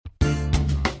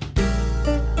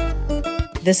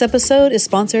This episode is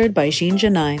sponsored by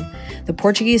Ginja 9, the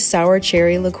Portuguese sour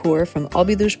cherry liqueur from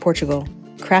Albiluz, Portugal.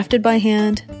 Crafted by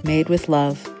hand, made with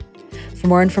love. For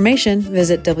more information,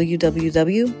 visit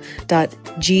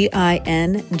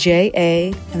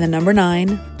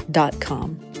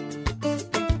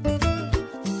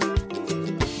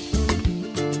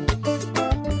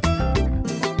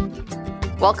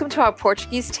Welcome to our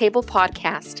Portuguese Table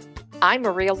podcast. I'm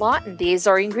Maria Lawton, the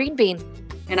Azorian Green Bean.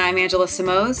 And I'm Angela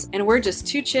Simoes, and we're just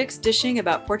two chicks dishing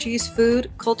about Portuguese food,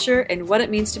 culture, and what it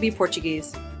means to be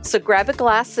Portuguese. So grab a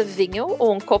glass of vinho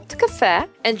or un copo de café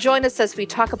and join us as we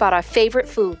talk about our favorite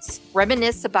foods,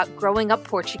 reminisce about growing up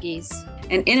Portuguese,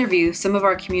 and interview some of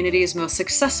our community's most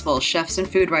successful chefs and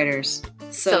food writers.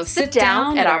 So sit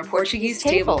down at our Portuguese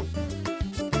table.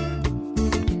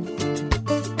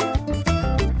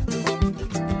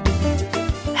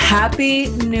 Happy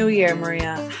New Year,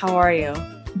 Maria. How are you?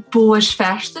 Boas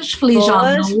festas, feliz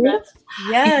ano novo.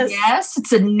 Yes. Yes,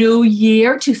 it's a new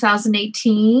year,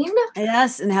 2018.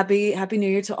 Yes, and happy New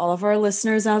Year to all of our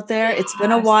listeners out there. It's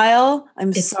been a while.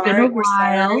 It's sorry. Been a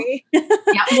while. Sorry.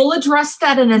 Yeah, we'll address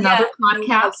that in another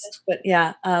podcast. But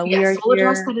yeah, we'll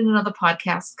address that in another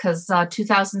podcast because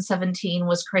 2017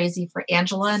 was crazy for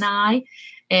Angela and I,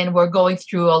 and we're going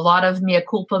through a lot of mea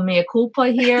culpa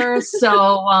here.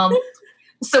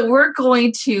 So we're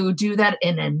going to do that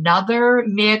in another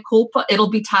mea culpa.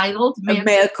 It'll be titled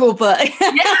Mea Culpa.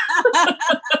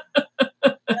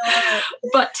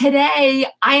 But today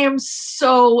I am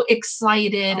so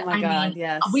excited. Oh my God,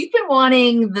 yes. We've been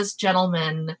wanting this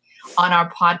gentleman on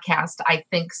our podcast, I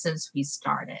think, since we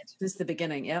started. Since the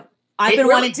beginning, yep. I've been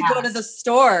wanting to go to the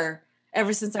store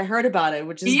ever since I heard about it,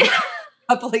 which is a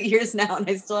couple of years now, and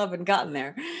I still haven't gotten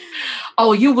there.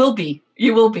 Oh, you will be.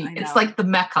 You will be. It's like the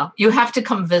Mecca. You have to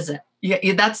come visit.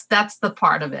 That's the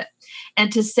part of it.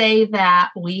 And to say that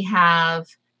we have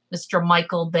Mr.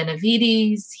 Michael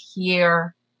Benavides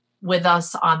here with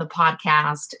us on the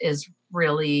podcast is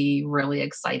really, really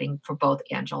exciting for both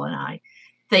Angela and I.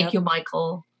 Thank you,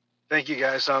 Michael. Thank you,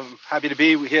 guys. I'm happy to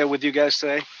be here with you guys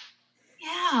today.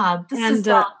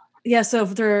 Yeah. So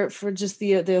for just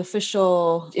the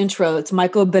official intro, it's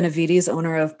Michael Benavides,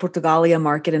 owner of Portugalia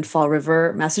Market in Fall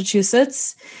River,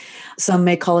 Massachusetts. Some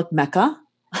may call it Mecca.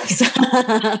 It's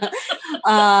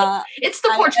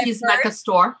the Portuguese Mecca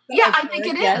store. Yeah, I think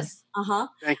it is. Uh-huh.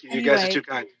 Thank you. You guys are too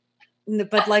kind.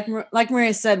 But like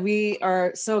Maria said, we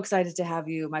are so excited to have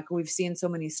you, Michael. We've seen so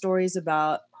many stories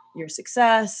about your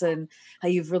success and how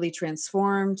you've really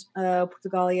transformed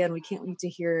Portugalia, and we can't wait to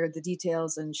hear the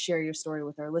details and share your story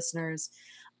with our listeners.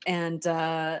 And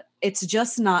it's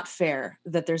just not fair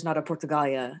that there's not a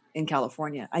Portugalia in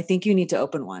California. I think you need to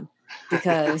open one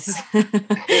because,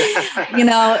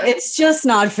 it's just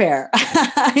not fair.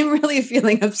 I'm really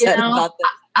feeling upset about this.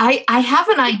 I have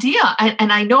an idea,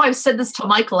 and I know I've said this to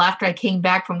Michael after I came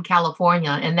back from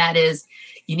California, and that is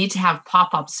you need to have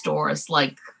pop-up stores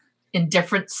like in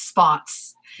different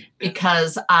spots,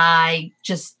 because I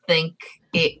just think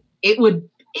it would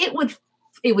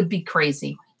be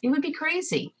crazy. It would be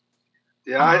crazy.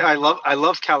 Yeah, I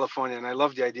love California, and I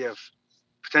love the idea of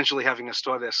potentially having a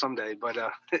store there someday. But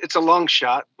it's a long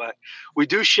shot. But we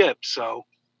do ship, so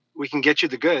we can get you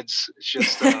the goods. It's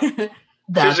just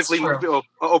physically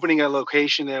opening a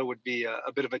location there would be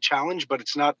a bit of a challenge, but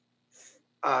it's not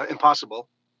impossible.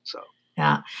 So.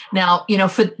 Yeah. Now,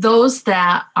 for those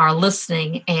that are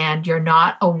listening and you're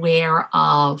not aware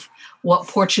of what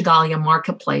Portugalia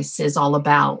Marketplace is all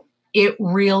about, it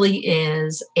really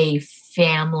is a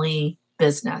family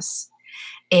business.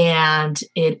 And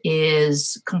it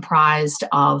is comprised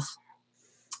of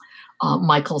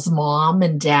Michael's mom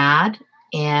and dad.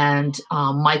 And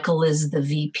Michael is the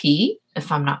VP,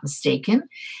 if I'm not mistaken.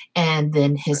 And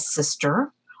then his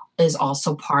sister is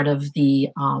also part of the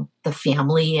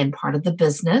family and part of the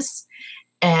business,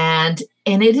 and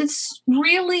it is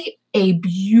really a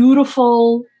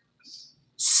beautiful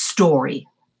story,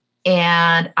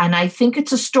 and I think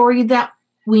it's a story that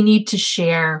we need to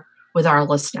share with our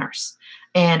listeners.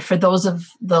 And for those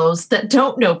that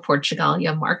don't know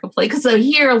Portugalia Marketplace, because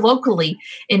here locally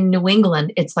in New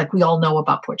England, it's like we all know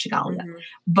about Portugalia,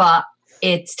 but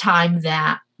it's time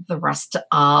that the rest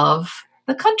of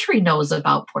the country knows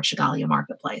about Portugalia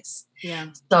Marketplace. Yeah.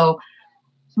 So,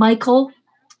 Michael,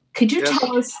 could you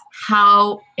tell us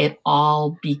how it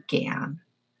all began?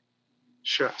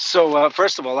 Sure. So,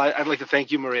 first of all, I'd like to thank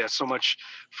you, Maria, so much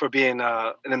for being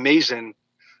an amazing,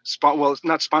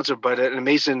 not sponsor, but an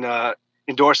amazing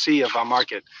endorsee of our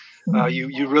market.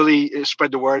 You really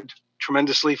spread the word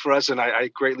tremendously for us, and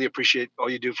I greatly appreciate all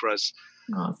you do for us.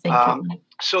 Oh, thank you.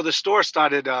 So the store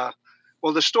started.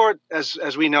 The store,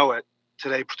 as we know it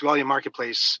today, Portugalia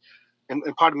Marketplace, and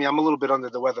pardon me, I'm a little bit under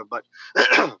the weather, but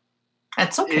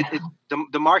That's okay.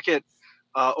 The market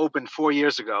opened 4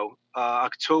 years ago,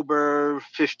 October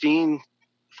 15,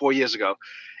 4 years ago.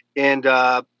 And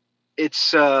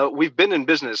it's we've been in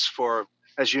business for,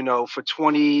 as you know, for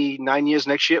 29 years.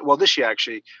 Next year, well, this year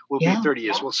actually will be 30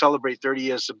 years. We'll celebrate 30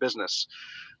 years of business.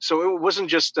 So it wasn't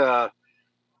just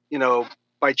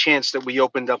by chance that we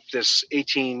opened up this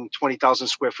 20,000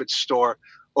 square foot store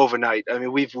overnight. I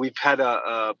mean, we've had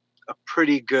a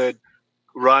pretty good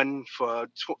run for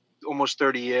almost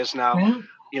 30 years now.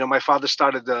 Yeah. My father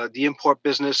started the import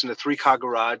business in a 3-car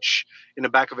garage in the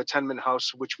back of a tenement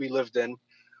house, which we lived in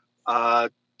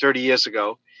 30 years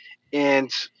ago.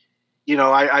 And,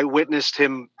 I witnessed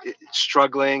him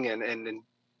struggling and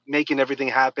making everything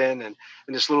happen and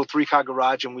in this little 3-car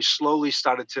garage. And we slowly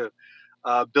started to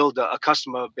build a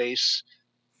customer base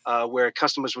where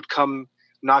customers would come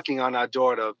knocking on our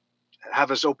door to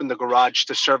have us open the garage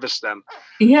to service them.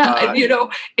 Yeah,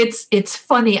 it's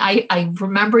funny. I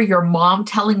remember your mom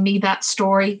telling me that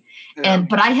story,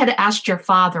 but I had asked your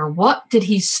father, what did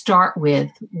he start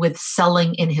with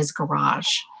selling in his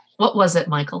garage? What was it,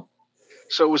 Michael?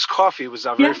 So it was coffee. It was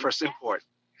our very first import.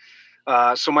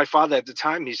 So my father at the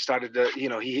time, he started to,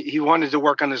 he wanted to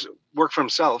work for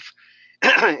himself,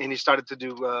 and he started to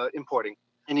do importing.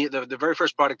 And the very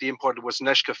first product he imported was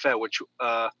Nescafé, which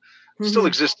still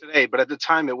exists today. But at the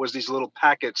time, it was these little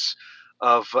packets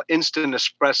of instant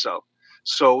espresso.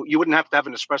 So you wouldn't have to have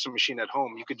an espresso machine at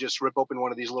home. You could just rip open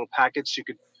one of these little packets.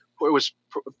 It was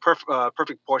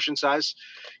perfect portion size.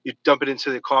 You dump it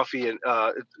into the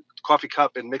coffee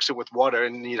cup and mix it with water,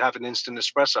 and you'd have an instant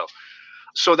espresso.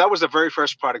 So that was the very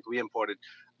first product we imported.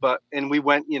 And we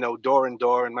went, door and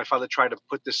door, and my father tried to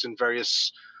put this in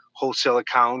various wholesale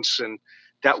accounts, and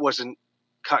that wasn't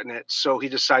cutting it. So he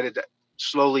decided to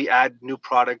slowly add new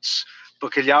products.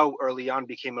 Bacalhau early on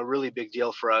became a really big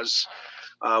deal for us.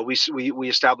 We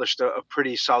established a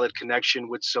pretty solid connection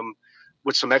with some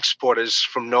exporters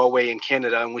from Norway and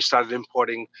Canada, and we started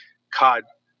importing cod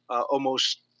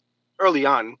almost early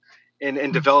on,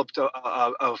 and developed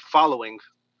a following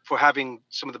for having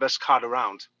some of the best cod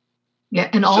around. Yeah,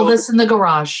 and all this in the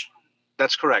garage.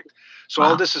 That's correct. So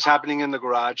all this is happening in the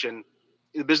garage, and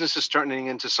the business is turning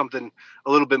into something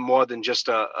a little bit more than just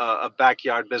a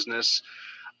backyard business.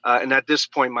 And at this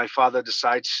point, my father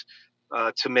decides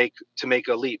to make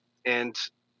a leap. And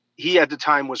he at the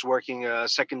time was working a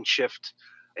second shift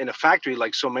in a factory,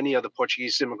 like so many other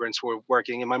Portuguese immigrants were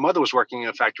working. And my mother was working in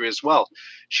a factory as well.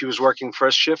 She was working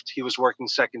first shift. He was working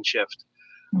second shift.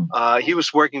 He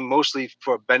was working mostly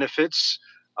for benefits,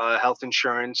 health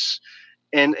insurance,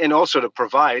 and also to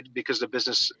provide, because the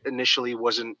business initially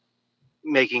wasn't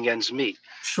making ends meet.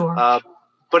 Sure.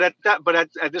 But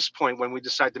at this point, when we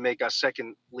decide to make our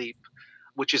second leap,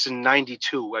 which is in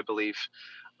 '92, I believe,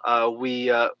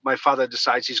 my father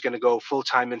decides he's going to go full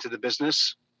time into the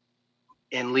business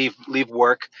and leave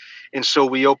work, and so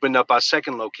we opened up our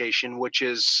second location, which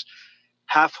is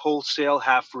half wholesale,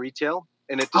 half retail,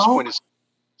 and at this point, it's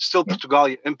still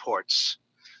Portugalia Imports.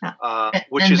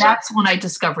 That's when I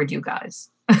discovered you guys.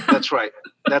 That's right.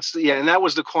 And that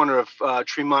was the corner of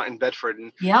Tremont and Bedford,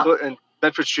 and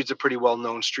Bedford Street's a pretty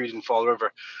well-known street in Fall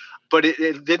River. But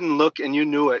it didn't look, and you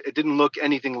knew it, it didn't look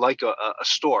anything like a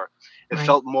store. It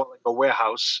felt more like a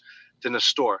warehouse than a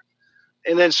store.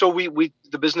 And then so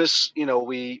the business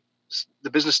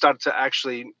started to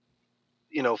actually,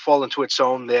 fall into its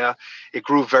own there. It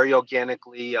grew very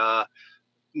organically.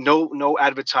 No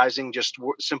advertising, just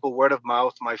simple word of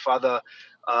mouth. My father,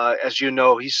 as you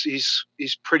know, he's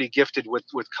pretty gifted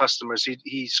with customers.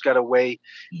 He's got a way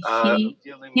dealing with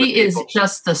people. He is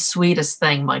just the sweetest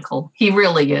thing, Michael. He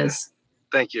really is.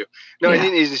 Thank you. No,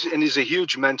 and he's a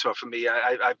huge mentor for me.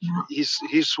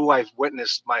 He's who I've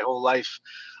witnessed my whole life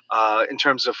in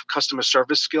terms of customer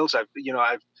service skills. I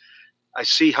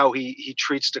see how he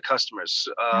treats the customers,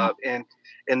 and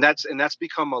that's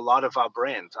become a lot of our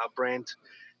brand. Our brand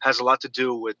has a lot to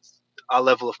do with our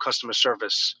level of customer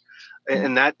service,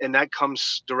 and that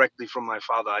comes directly from my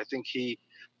father. I think he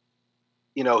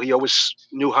always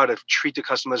knew how to treat the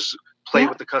customers, play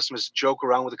with the customers, joke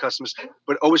around with the customers,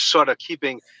 but always sort of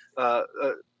keeping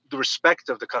the respect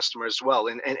of the customer as well,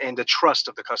 and the trust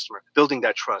of the customer, building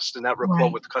that trust and that rapport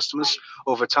with the customers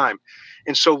over time.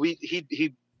 And so he'd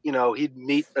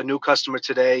meet a new customer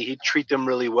today. He'd treat them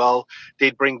really well.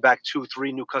 They'd bring back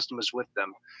 2-3 new customers with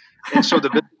them. And so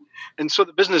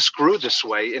the business grew this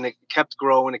way, and it kept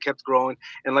growing.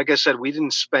 And like I said, we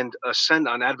didn't spend a cent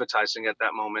on advertising at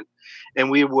that moment. And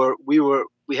we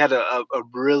had a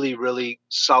really, really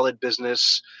solid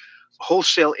business,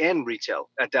 wholesale and retail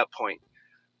at that point.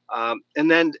 And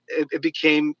then it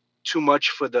became too much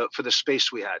for the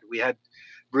space we had. We had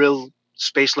real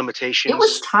space limitations. It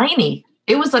was tiny.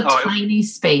 It was a Oh, tiny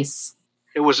space.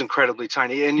 It was incredibly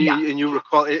tiny, and you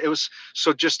recall it was.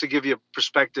 So just to give you a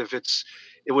perspective,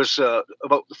 it was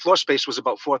about the floor space was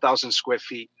about 4,000 square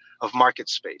feet of market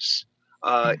space,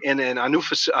 and then our new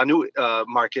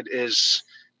market is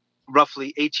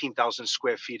roughly 18,000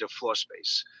 square feet of floor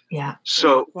space. Yeah.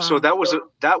 So Wow. so that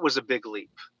was a big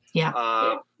leap.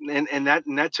 Yeah. And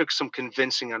that took some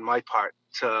convincing on my part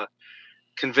to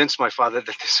convince my father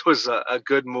that this was a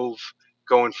good move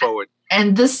going forward.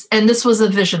 And this was a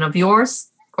vision of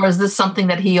yours, or is this something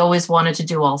that he always wanted to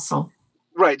do also?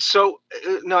 Right. So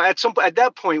no, at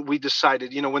that point we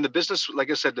decided, when the business, like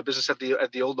I said, the business at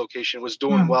the old location was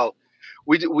doing well,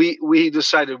 we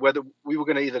decided whether we were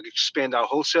going to either expand our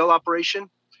wholesale operation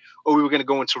or we were going to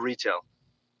go into retail.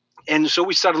 And so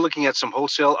we started looking at some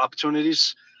wholesale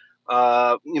opportunities,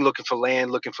 looking for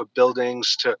land, looking for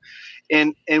buildings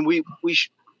and we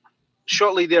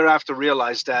shortly thereafter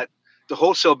realized that the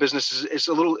wholesale business is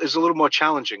a little more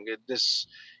challenging.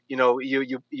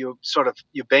 You sort of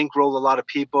you bankroll a lot of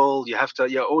people. You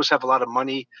always have a lot of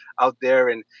money out there,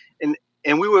 and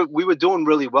we were doing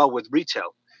really well with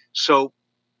retail. So,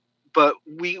 but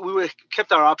we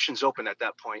kept our options open at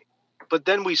that point. But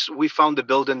then we found the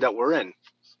building that we're in,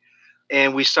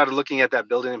 and we started looking at that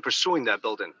building and pursuing that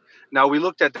building. Now we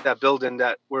looked at that building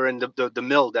that we're in, the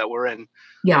mill that we're in.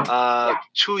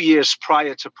 2 years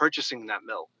prior to purchasing that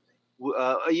mill,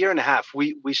 a year and a half,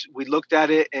 we looked at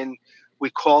it and we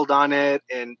called on it,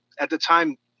 and at the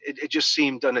time it just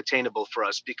seemed unattainable for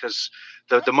us because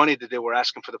the money that they were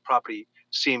asking for the property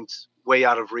seemed way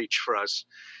out of reach for us.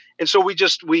 And so we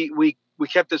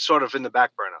kept it sort of in the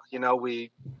back burner.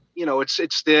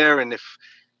 It's there, and if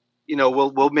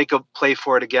we'll make a play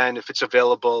for it again if it's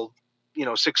available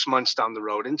 6 months down the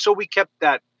road. And so we kept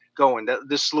that going,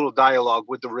 this little dialogue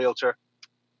with the realtor.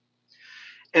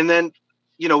 And then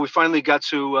we finally got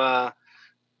to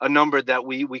a number that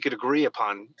we could agree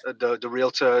upon. The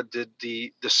realtor,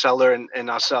 the seller, and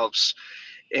ourselves.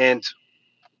 And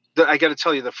I got to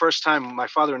tell you, the first time my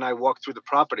father and I walked through the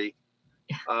property,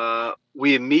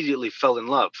 we immediately fell in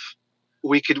love.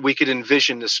 We could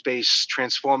envision the space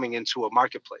transforming into a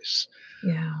marketplace.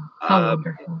 Yeah, how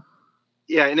wonderful.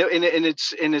 Yeah, and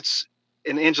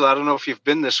Angela, I don't know if you've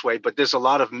been this way, but there's a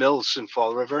lot of mills in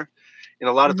Fall River, and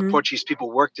a lot of the Portuguese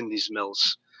people worked in these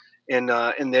mills, and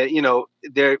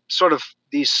they're sort of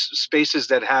these spaces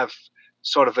that have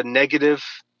sort of a negative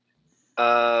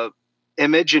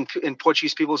image in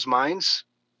Portuguese people's minds.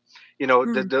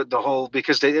 The whole,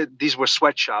 because these were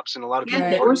sweatshops, and a lot of people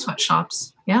they were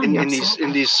sweatshops. Yeah,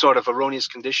 in these sort of erroneous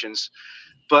conditions,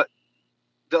 but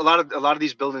a lot of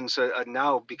these buildings are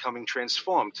now becoming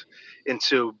transformed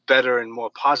into better and more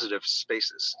positive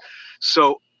spaces.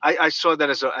 So I saw that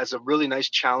as a really nice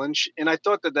challenge, and I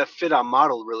thought that fit our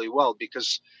model really well,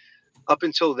 because up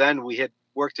until then we had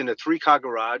worked in a 3-car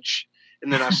garage,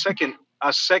 and then our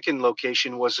second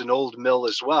location was an old mill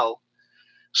as well.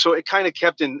 So it kind of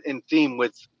kept in theme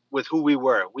with who we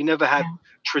were. We never had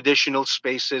traditional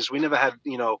spaces. We never had,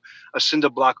 a cinder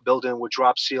block building with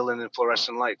drop ceiling and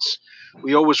fluorescent lights.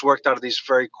 We always worked out of these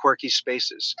very quirky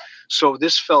spaces. So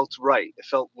this felt right. It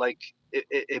felt like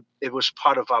it was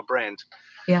part of our brand.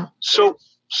 Yeah. So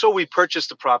we purchased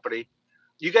the property.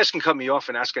 You guys can cut me off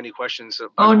and ask any questions.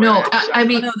 Oh, no. I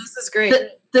mean, no, this is great.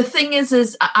 The thing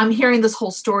is I'm hearing this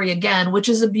whole story again, which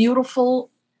is a beautiful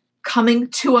coming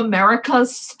to America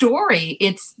story.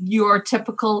 It's your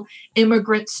typical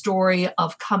immigrant story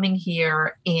of coming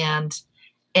here and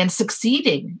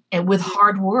succeeding, and with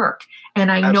hard work.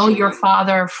 And I know your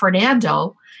father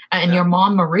Fernando and your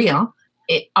mom Maria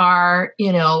are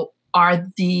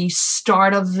the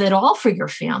start of it all for your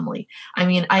family. I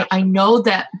mean, I know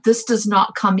that this does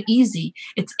not come easy.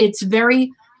 It's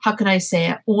very, how can I say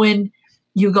it, when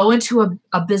you go into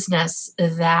a business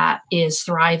that is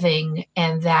thriving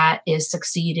and that is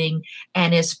succeeding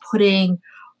and is putting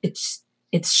it's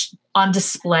on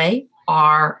display.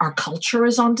 Our culture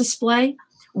is on display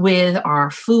with our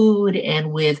food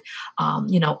and with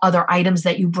other items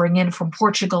that you bring in from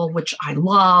Portugal, which I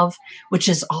love, which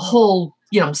is a whole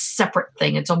separate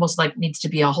thing. It's almost like needs to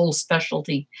be a whole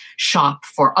specialty shop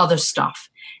for other stuff.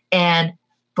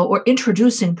 But we're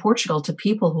introducing Portugal to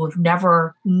people who have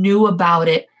never knew about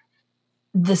it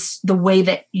the way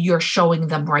that you're showing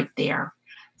them right there,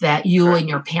 that you and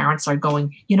your parents are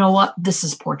going, you know what, this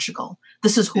is Portugal.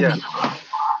 This is who we are.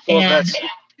 Well,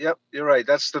 yep, you're right.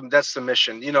 That's the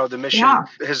mission. The mission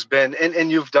has been, and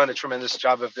you've done a tremendous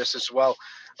job of this as well,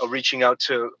 of reaching out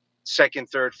to second,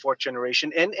 third, fourth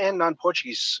generation, and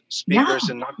non-Portuguese speakers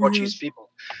and non-Portuguese people,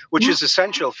 which is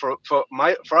essential for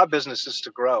our businesses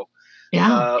to grow.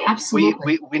 Yeah,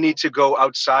 absolutely. We need to go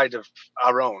outside of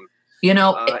our own.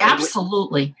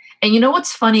 Absolutely. And you know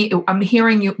what's funny? I'm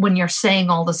hearing you when you're saying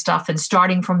all the stuff and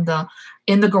starting from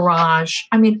in the garage.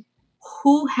 I mean,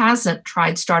 who hasn't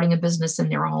tried starting a business in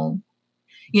their home?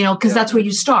 Because that's where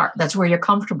you start. That's where you're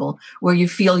comfortable, where you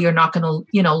feel you're not going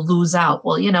to, lose out.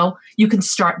 Well, you can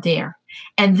start there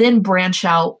and then branch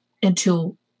out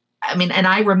into, and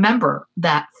I remember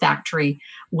that factory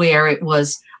where it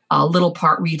was a little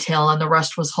part retail and the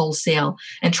rest was wholesale,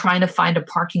 and trying to find a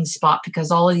parking spot because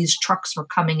all of these trucks were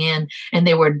coming in and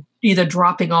they were either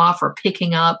dropping off or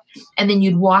picking up. And then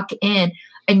you'd walk in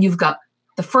and you've got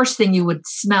the first thing you would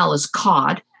smell is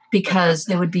cod, because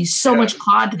there would be so much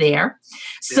cod there.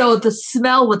 So the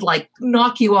smell would like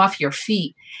knock you off your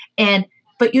feet.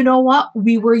 But you know what?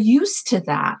 We were used to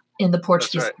that in the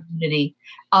Portuguese community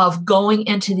of going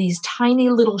into these tiny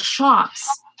little shops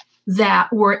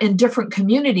that were in different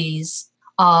communities,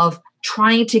 of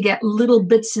trying to get little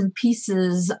bits and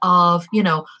pieces of,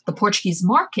 the Portuguese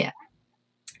market.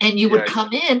 And you would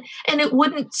come in and it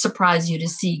wouldn't surprise you to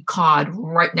see cod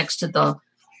right next to the,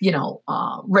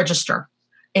 register.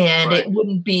 And it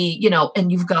wouldn't be, and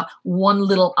you've got one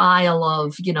little aisle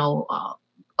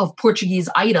of Portuguese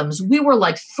items. We were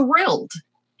like thrilled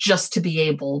just to be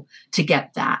able to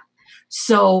get that.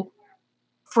 So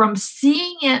from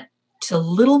seeing it to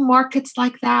little markets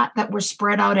like that were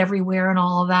spread out everywhere and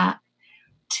all of that,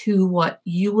 to what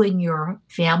you and your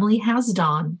family has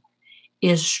done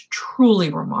is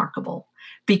truly remarkable,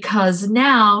 because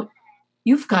now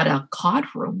you've got a cod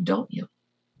room, don't you?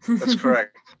 That's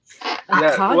correct.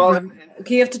 Cod room.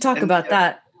 Okay, you have to talk about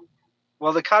that.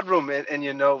 Well, the cod room, and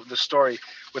the story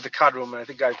with the cod room, and I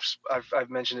think I've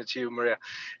mentioned it to you, Maria.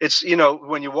 It's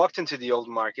when you walked into the old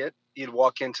market, you'd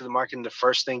walk into the market, and the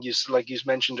first thing like you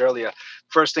mentioned earlier,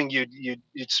 first thing you'd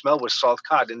smell was salt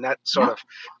cod, and that sort of.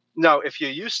 Now, if you're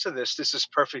used to this is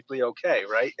perfectly okay,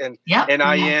 right? And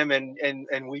I am,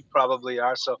 and we probably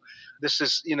are. So this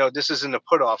isn't a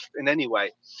put off in any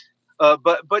way.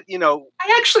 But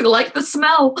I actually like the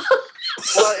smell.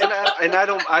 Well, and I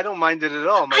don't mind it at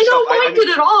all. Myself. I don't mind it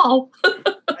at all.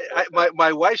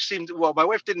 My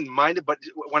wife didn't mind it, but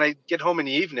when I get home in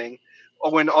the evening,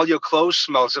 or when all your clothes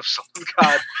smells of salt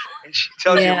cod, and she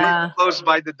tells you leave your clothes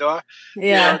by the door,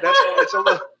 it's a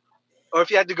little. Or if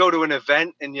you had to go to an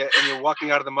event and you're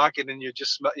walking out of the market and you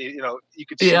just smell, you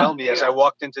could smell me as I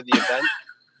walked into the event.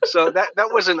 So that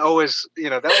wasn't always,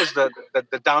 that was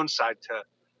the downside to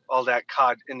all that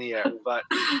cod in the air. But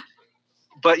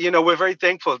we're very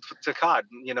thankful to cod.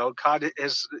 Cod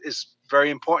is very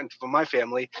important for my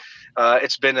family.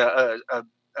 It's been a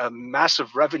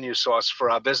massive revenue source for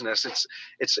our business.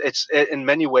 It's in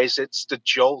many ways, it's the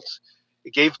jolt.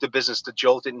 It gave the business the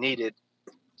jolt it needed.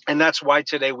 And that's why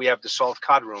today we have the salt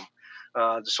cod room.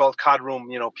 The salt cod room,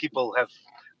 people have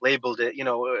labeled it,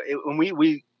 when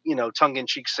we tongue in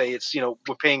cheek say it's,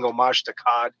 we're paying homage to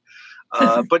cod.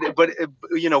 But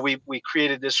we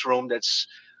created this room that's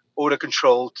odor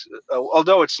controlled,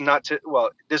 although it's not,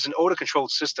 there's an odor controlled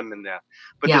system in there,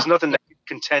 but there's nothing that can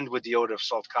contend with the odor of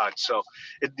salt cod. So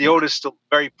the odor is still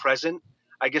very present.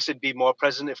 I guess it'd be more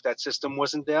present if that system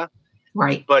wasn't there.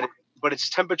 Right. But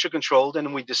it's temperature controlled,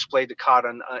 and we display the cod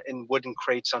in wooden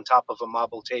crates on top of a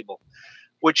marble table,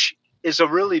 which is a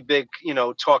really big,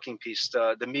 talking piece.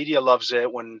 The media loves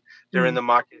it when they're in the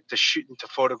market to shoot and to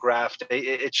photograph.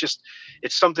 It's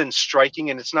something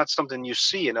striking, and it's not something you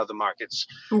see in other markets.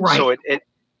 Right. So it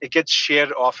gets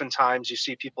shared oftentimes. You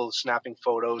see people snapping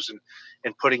photos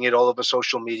and putting it all over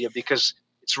social media, because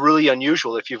it's really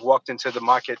unusual. If you've walked into the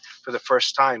market for the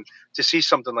first time to see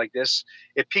something like this,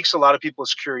 it piques a lot of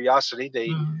people's curiosity. They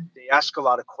ask a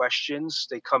lot of questions.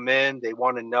 They come in, they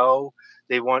want to know,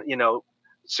 they want,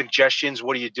 suggestions.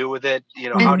 What do you do with it?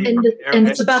 How do you prepare and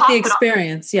it's about the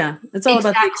experience. Yeah. It's all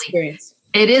about the experience.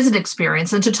 It is an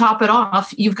experience. And to top it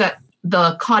off, you've got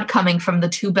the cod coming from the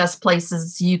two best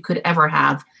places you could ever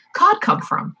have cod come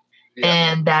from.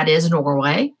 Yeah. And that is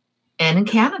Norway and in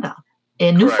Canada,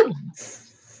 in Newfoundland.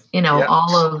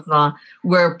 All of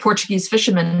where Portuguese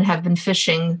fishermen have been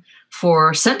fishing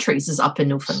for centuries is up in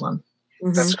Newfoundland.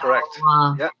 That's correct.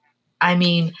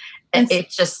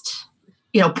 It's just,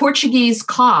 Portuguese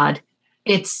cod,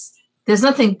 there's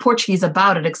nothing Portuguese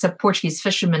about it except Portuguese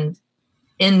fishermen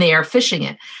in there fishing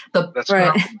it. That's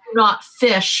right. Do not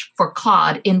fish for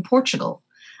cod in Portugal.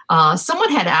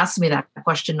 Someone had asked me that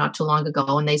question not too long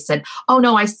ago, and they said, "Oh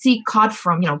no, I see cod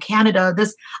from Canada.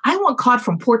 I want cod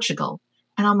from Portugal."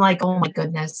 And I'm like, "Oh my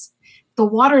goodness, the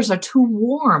waters are too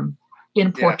warm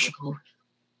in Portugal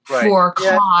for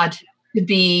cod to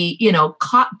be,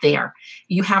 caught there.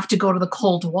 You have to go to the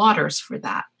cold waters for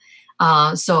that.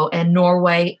 And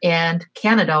Norway and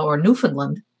Canada or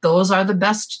Newfoundland, those are the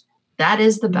best. That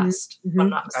is the best.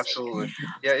 Mm-hmm. Absolutely.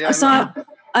 Yeah. So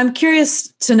I'm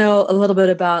curious to know a little bit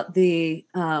about the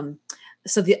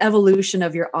evolution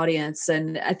of your audience.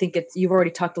 And I think you've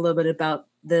already talked a little bit about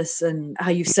this and how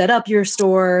you set up your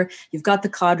store. You've got the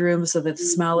cod room so that the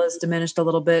smell is diminished a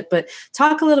little bit, but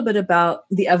talk a little bit about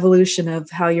the evolution of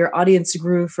how your audience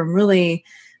grew from really,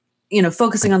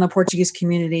 focusing on the Portuguese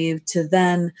community to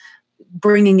then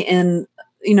bringing in,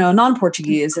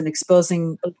 non-Portuguese and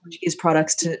exposing Portuguese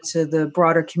products to the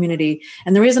broader community.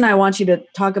 And the reason I want you to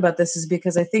talk about this is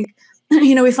because I think,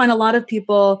 we find a lot of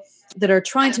people that are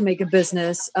trying to make a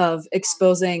business of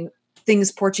exposing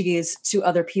things Portuguese to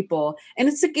other people. And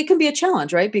it can be a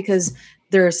challenge, right? Because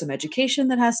there is some education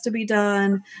that has to be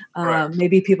done.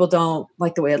 Maybe people don't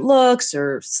like the way it looks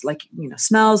or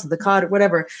smells of the cod or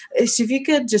whatever. So if you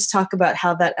could just talk about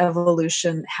how that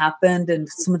evolution happened and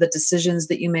some of the decisions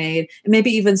that you made, and maybe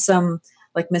even some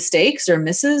mistakes or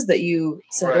misses that you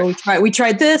said, we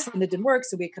tried this and it didn't work.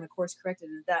 So we kind of course corrected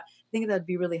that. I think that'd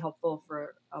be really helpful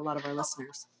for a lot of our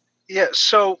listeners. Yeah.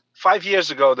 So 5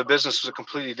 years ago, the business was a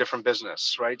completely different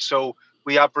business, right? So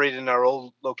we operated in our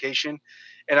old location.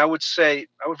 And I would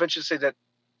venture to say that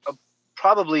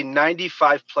probably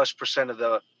 95+% of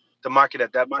the market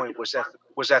at that point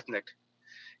was ethnic.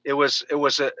 It was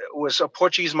a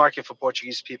Portuguese market for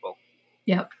Portuguese people.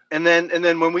 Yep. And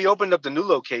then when we opened up the new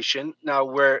location, now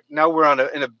we're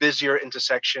in a busier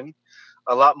intersection,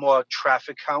 a lot more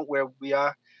traffic count where we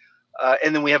are,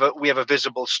 and then we have a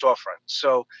visible storefront.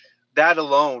 So that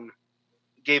alone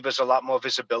gave us a lot more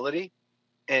visibility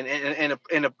and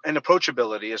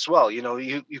approachability as well.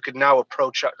 You could now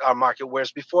approach our market,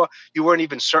 whereas before you weren't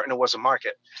even certain it was a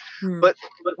market. But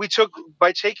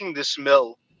by taking this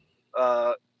mill,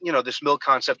 this mill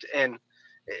concept, and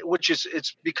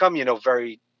it's become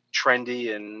very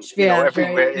trendy and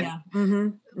everywhere.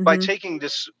 By taking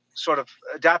this sort of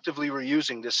adaptively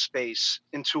reusing this space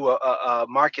into a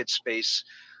market space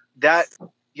that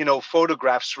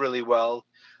photographs really well.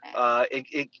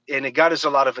 It got us a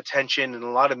lot of attention and a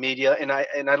lot of media, and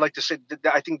I'd like to say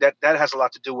that I think that has a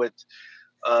lot to do with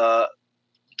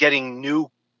getting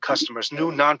new customers,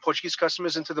 new non-Portuguese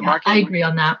customers into the market. I agree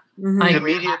on that.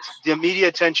 The media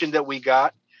attention that we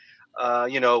got,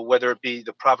 whether it be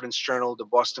the Providence Journal, the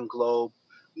Boston Globe,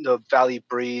 the Valley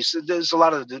Breeze. There's a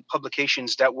lot of the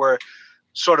publications that were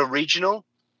sort of regional.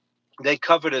 They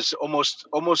covered us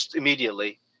almost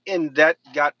immediately, and that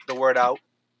got the word out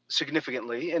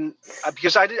significantly. And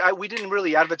because we didn't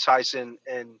really advertise in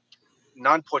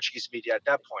non-Portuguese media at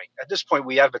that point. At this point,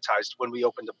 we advertised when we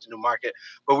opened up the new market,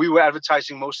 but we were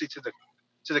advertising mostly to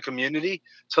the community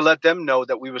to let them know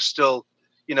that we were still,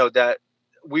 that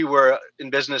we were in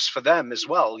business for them as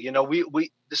well.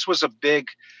 This was a big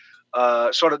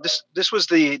this was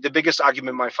the biggest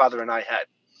argument my father and I had,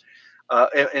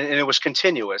 and it was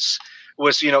continuous.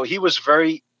 He was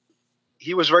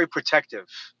very protective,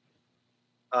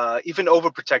 even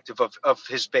overprotective of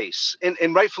his base,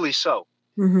 and rightfully so,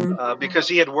 because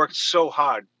he had worked so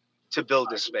hard to build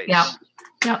this base.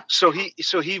 Yeah. So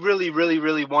he really, really,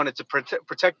 really wanted to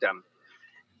protect them,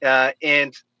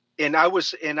 and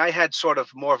I had sort of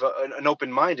more of an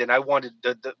open mind, and I wanted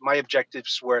my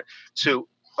objectives were to,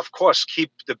 of course,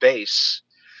 keep the base,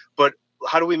 but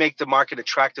how do we make the market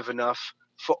attractive enough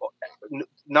for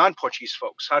non-Portuguese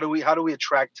folks? How do we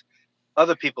attract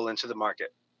other people into the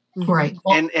market? Right.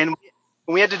 And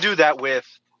we had to do that with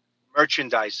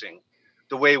merchandising,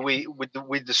 the way we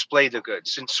display the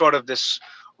goods in sort of this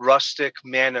rustic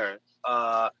manner,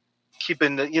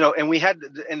 keeping and we had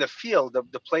in the feel,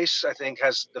 the place I think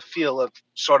has the feel of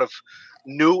sort of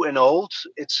new and old.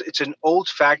 It's an old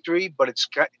factory, but it's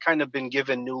kind of been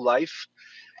given new life.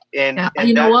 And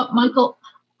you know what, Michael?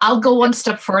 I'll go one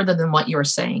step further than what you were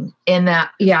saying. In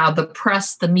that, the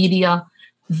press, the media,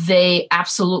 they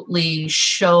absolutely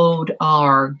showed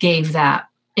or gave that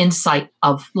insight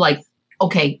of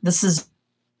okay, this is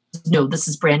new, this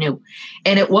is brand new.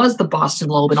 And it was the Boston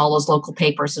Globe and all those local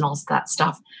papers and all that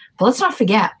stuff. But let's not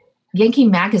forget, Yankee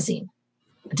Magazine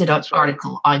did an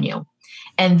article on you.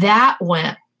 And that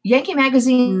went, Yankee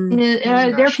Magazine,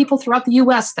 there are people throughout the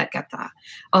U.S. that get that.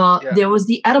 There was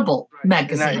the Edible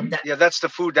magazine. That's the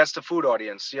food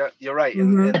audience. Yeah, you're right.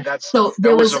 And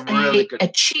there was a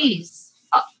cheese,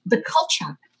 the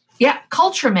Culture. Yeah,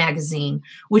 Culture magazine,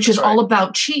 which is all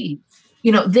about cheese.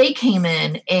 they came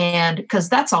in, and because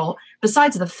that's all,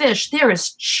 besides the fish, there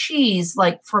is cheese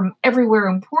like from everywhere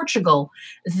in Portugal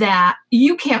that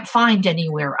you can't find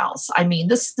anywhere else. I mean,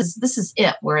 this is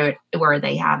it where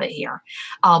they have it here.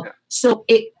 So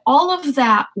all of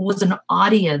that was an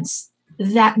audience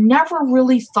that never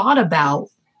really thought about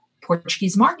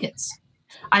Portuguese markets.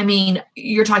 I mean,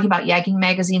 you're talking about Yagging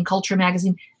Magazine, Culture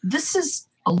Magazine. This is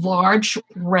a large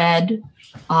read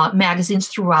magazines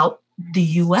throughout the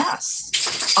U.S.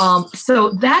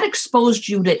 So that exposed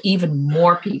you to even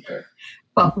more people.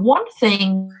 But one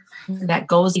thing that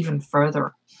goes even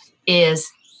further is,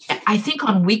 I think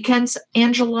on weekends,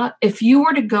 Angela, if you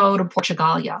were to go to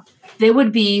Portugalia, there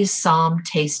would be some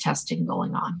taste testing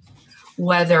going on,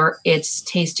 whether it's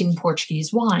tasting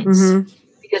Portuguese wines,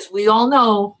 because we all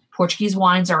know Portuguese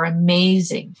wines are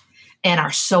amazing and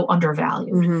are so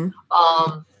undervalued.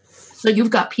 So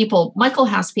you've got people, Michael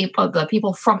has the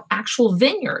people from actual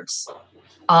vineyards,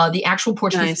 the actual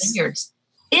Portuguese vineyards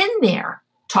in there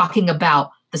talking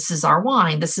about, this is our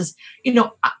wine. This is,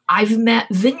 I've met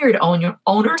vineyard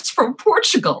owners from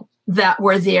Portugal that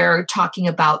were there talking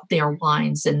about their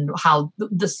wines and how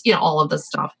this, all of this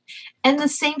stuff. And the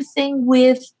same thing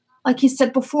with, like you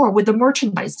said before, with the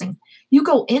merchandising. You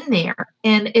go in there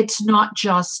and it's not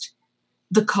just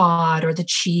the cod or the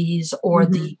cheese or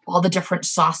all the different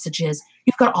sausages.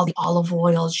 You've got all the olive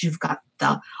oils. You've got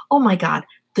oh my God,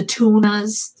 the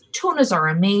tunas. Tunas are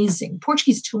amazing.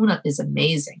 Portuguese tuna is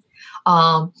amazing.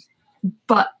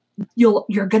 But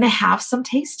you're going to have some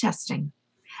taste testing.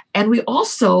 And we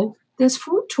also, there's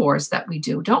food tours that we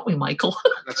do, don't we, Michael?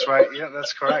 That's right. Yeah,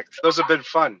 that's correct. Those have been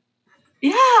fun.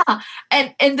 Yeah.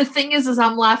 And the thing is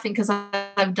I'm laughing because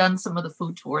I've done some of the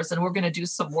food tours and we're going to do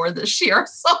some more this year.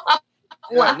 So I'm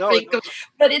laughing. No.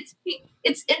 But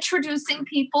it's introducing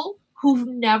people who've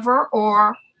never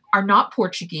or are not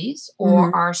Portuguese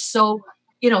or are so,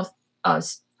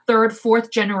 third,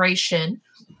 fourth generation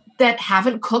that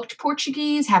haven't cooked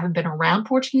Portuguese, haven't been around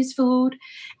Portuguese food,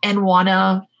 and want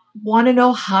to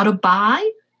know how to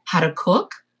buy, how to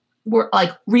cook. We're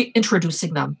like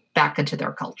reintroducing them back into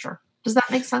their culture. Does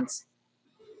that make sense?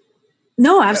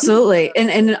 No, absolutely.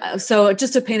 And so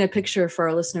just to paint a picture for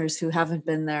our listeners who haven't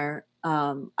been there,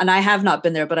 and I have not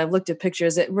been there, but I've looked at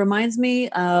pictures. It reminds me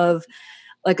of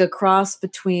like a cross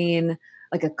between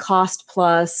like a cost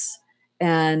plus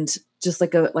and just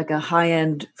like a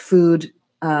high-end food,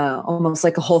 almost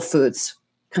like a Whole Foods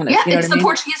kind of. Yeah, it's the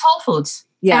Portuguese Whole Foods.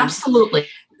 Yeah, absolutely.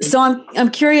 So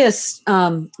I'm curious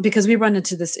because we run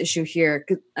into this issue here,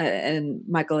 and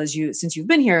Michael, since you've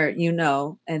been here,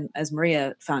 and as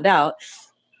Maria found out,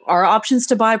 our options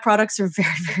to buy products are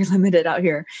very, very limited out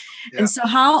here. Yeah. And so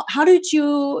how did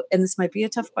you? And this might be a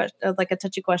tough question, like a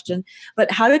touchy question,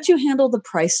 but how did you handle the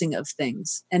pricing of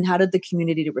things, and how did the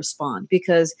community respond?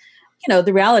 Because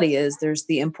the reality is there's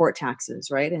the import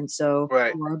taxes, right? And so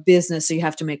we're a business, so you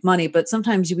have to make money. But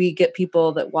sometimes we get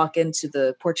people that walk into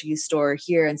the Portuguese store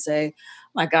here and say, oh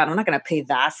my God, I'm not going to pay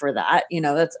that for that.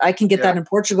 I can get that in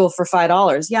Portugal for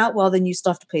 $5. Yeah, well, then you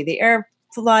still have to pay the air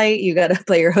flight. You got to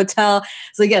pay your hotel.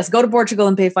 So yes, go to Portugal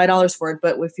and pay $5 for it.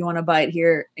 But if you want to buy it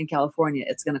here in California,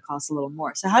 it's going to cost a little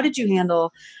more. So how did you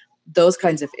handle those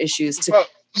kinds of issues to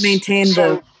maintain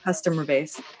the customer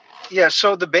base? Yeah,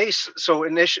 so the base. So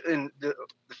in the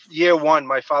year one,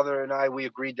 my father and I, we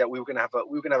agreed that we were going to have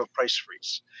a price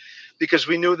freeze, because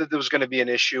we knew that there was going to be an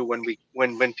issue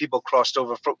when people crossed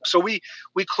over. So we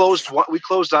closed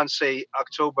on, say,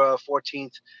 October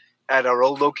 14th at our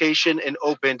old location and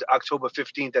opened October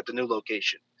 15th at the new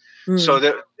location. So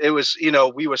it was,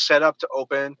 we were set up to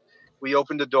open. We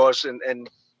opened the doors and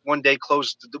one day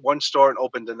closed one store and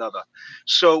opened another.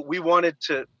 So we wanted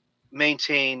to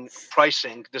maintain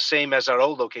pricing the same as our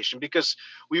old location, because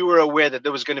we were aware that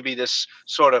there was going to be this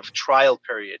sort of trial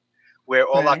period where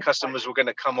all our customers were going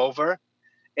to come over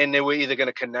and they were either going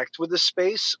to connect with the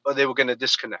space or they were going to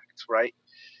disconnect, right?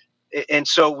 And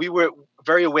so we were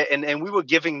very aware, and we were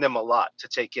giving them a lot to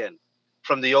take in.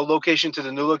 From the old location to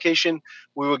the new location,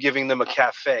 we were giving them a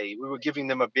cafe. We were giving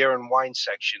them a beer and wine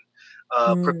section,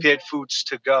 prepared foods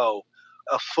to go,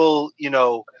 a full,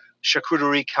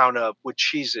 charcuterie counter with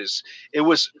cheeses. It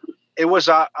was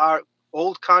our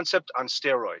old concept on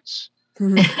steroids.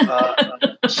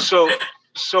 But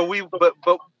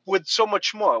with so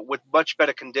much more, with much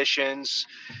better conditions.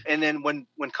 And then when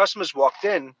customers walked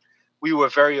in, we were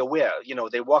very aware.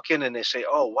 They walk in and they say,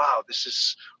 "Oh, wow, this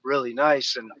is really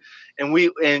nice," and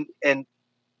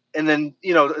then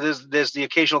there's the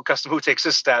occasional customer who takes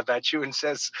a stab at you and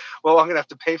says, "Well, I'm going to have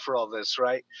to pay for all this,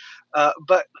 right?"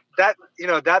 But that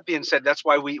being said, that's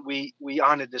why we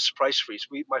honored this price freeze.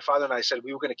 My father and I said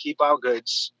we were going to keep our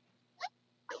goods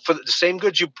for the same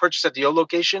goods you purchased at the old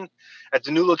location, at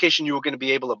the new location, you were going to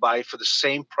be able to buy for the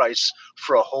same price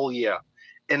for a whole year.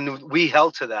 And we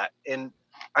held to that. And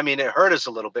I mean, it hurt us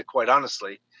a little bit, quite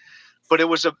honestly, but it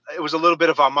was a little bit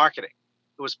of our marketing.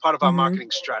 It was part of our Mm-hmm.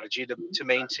 marketing strategy to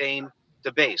maintain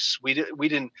the base. We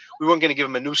weren't going to give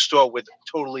them a new store with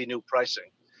totally new pricing.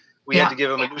 We had to give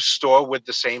them a new store with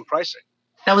the same pricing.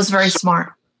 That was very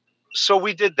smart. So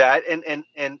we did that, and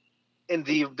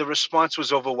the response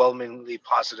was overwhelmingly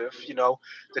positive. You know,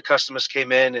 the customers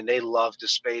came in and they loved the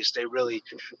space. They really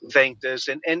thanked us,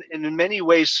 and in many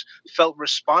ways felt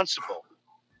responsible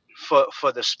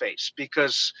for the space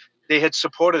because they had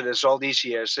supported us all these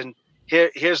years. And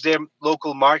here's their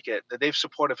local market that they've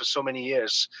supported for so many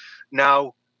years,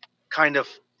 now kind of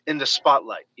in the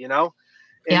spotlight, you know.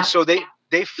 And so they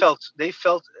felt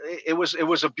it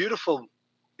was a beautiful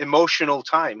emotional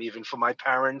time, even for my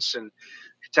parents, and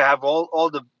to have all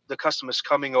the customers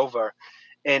coming over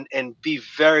and be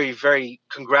very, very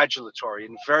congratulatory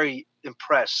and very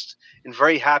impressed and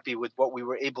very happy with what we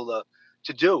were able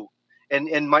to do. And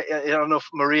I don't know if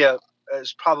Maria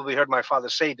has probably heard my father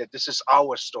say that this is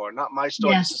our store, not my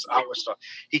store. Yes. This is our store.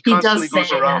 He He constantly does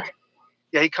goes around. that.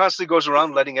 Yeah, he constantly goes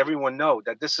around letting everyone know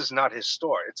that this is not his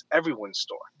store. It's everyone's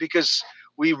store, because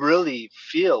we really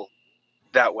feel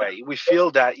that way. We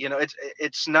feel that, you know,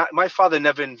 it's not, my father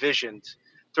never envisioned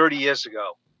 30 years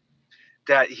ago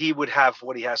that he would have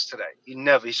what he has today. He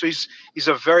never. So he's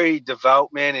a very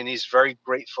devout man, and he's very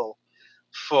grateful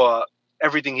for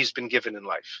everything he's been given in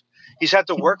life. He's had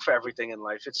to work for everything in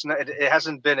life. It's not, it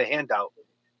hasn't been a handout,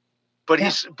 but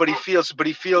he feels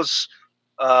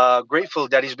grateful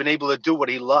that he's been able to do what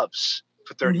he loves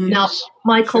for 30 Mhm. years. Now,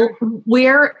 Michael,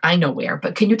 I know where,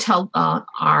 but can you tell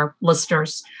our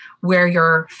listeners where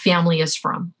your family is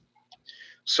from?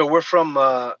 So we're from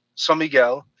San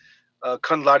Miguel,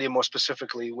 Candelaria more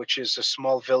specifically, which is a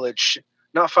small village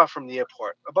not far from the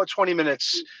airport, about 20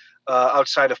 minutes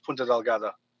outside of Punta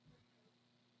Delgada.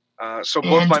 So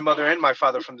both my mother and my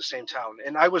father from the same town.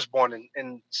 And I was born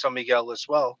in San Miguel as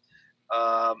well.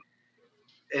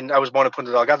 And I was born in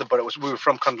Punta Delgada, but we were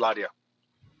from Candelaria.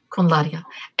 Candelaria.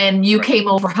 And you came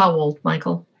over how old,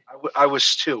 Michael? I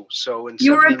was 2. So in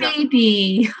you were a 79,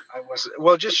 baby. I was,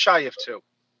 well, just shy of 2.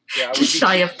 Yeah, just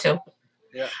shy of 2.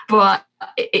 Yeah. But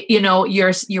you know,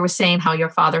 you were saying how your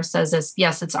father says this.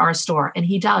 Yes, it's our store, and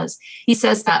he does. He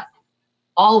says that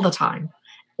all the time.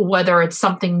 Whether it's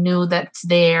something new that's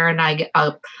there, and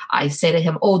I say to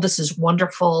him, "Oh, this is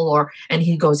wonderful," and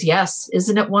he goes, "Yes,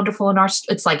 isn't it wonderful?" In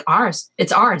it's like ours.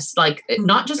 It's ours. Like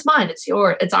not just mine. It's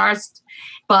yours. It's ours.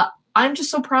 But I'm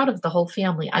just so proud of the whole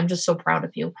family. I'm just so proud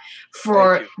of you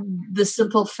for the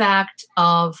simple fact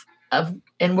of,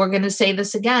 and we're going to say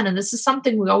this again, and this is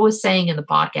something we're always saying in the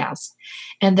podcast,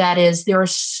 and that is there are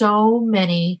so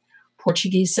many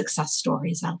Portuguese success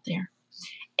stories out there.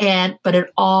 But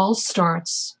it all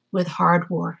starts with hard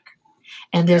work.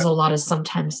 And there's a lot of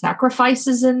sometimes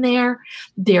sacrifices in there.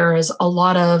 There is a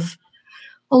lot of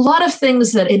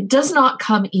things that it does not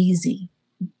come easy.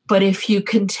 But if you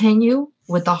continue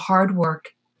with the hard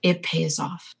work, it pays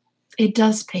off. It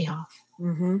does pay off.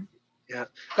 Mm-hmm. Yeah.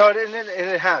 No, and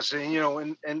it has. And, you know,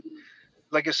 and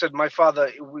like I said, my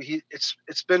father,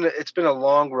 it's been a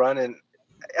long run. And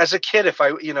as a kid, if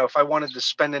I wanted to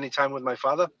spend any time with my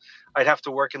father, I'd have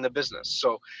to work in the business.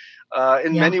 So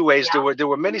in many ways, there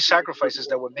were many sacrifices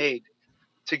that were made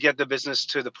to get the business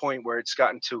to the point where it's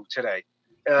gotten to today.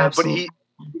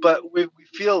 But we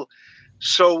feel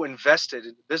so invested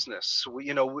in the business.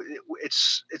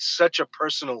 It's such a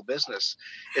personal business.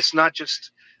 It's not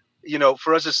just,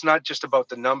 for us, it's not just about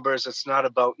the numbers. It's not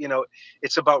about,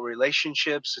 it's about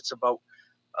relationships. It's about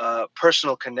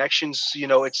personal connections.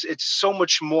 It's so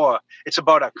much more. It's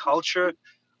about our culture,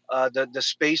 the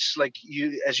space, like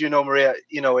as you know, Maria,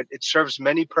 it serves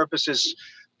many purposes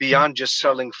beyond just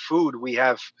selling food. We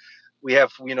have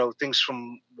things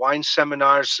from wine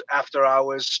seminars after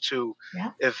hours to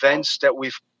events that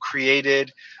we've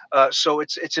created. So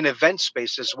it's an event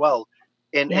space as well.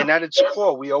 And at its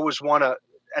core, we always want to,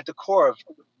 at the core of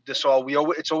this all,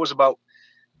 it's always about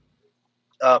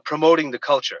promoting the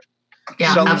culture.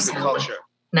 Selling the culture.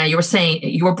 Now, you were saying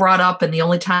you were brought up, and the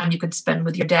only time you could spend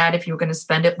with your dad, if you were going to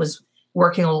spend it, was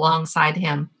working alongside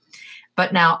him.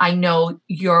 But now I know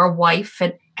your wife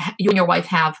and you and your wife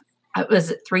have,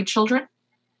 was it 3 children?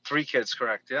 3 kids,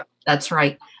 correct? Yeah. That's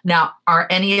right. Now, are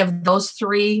any of those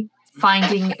 3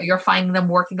 you're finding them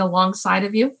working alongside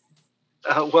of you?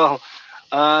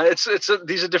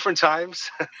 These are different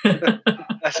times.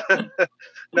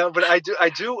 No, but I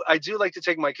do like to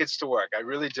take my kids to work. I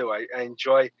really do. I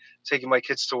enjoy taking my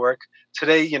kids to work.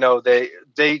 Today,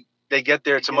 they they get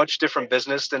there. It's a much different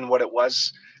business than what it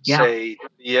was, Yeah. say,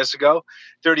 30 years ago.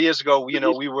 30 years ago, we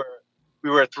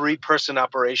were a 3-person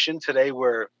operation. Today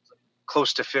we're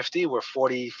close to 50. We're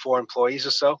 44 employees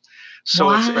or so. So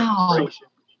Wow.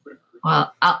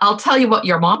 Well, I'll tell you what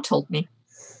your mom told me.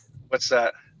 what's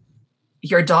that?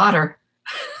 Your daughter.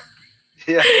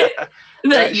 Yeah.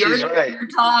 That she's right. your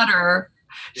daughter.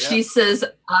 Yeah. She says,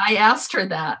 I asked her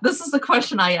that. This is the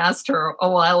question I asked her a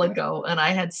while ago. And I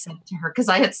had said to her, because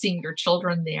I had seen your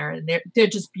children there, and they're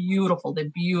just beautiful. They're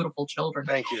beautiful children.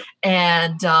 Thank you.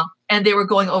 And they were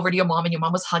going over to your mom, and your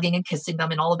mom was hugging and kissing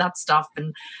them and all of that stuff.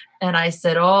 And I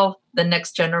said, oh, the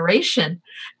next generation.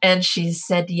 And she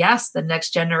said, yes, the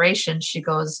next generation. She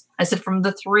goes, I said, from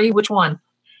the 3, which one?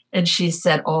 And she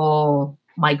said, oh,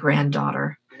 my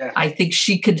granddaughter. Yeah. I think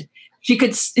she's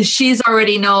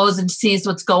already knows and sees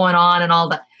what's going on and all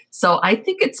that. So I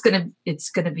think it's gonna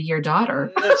be your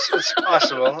daughter. It's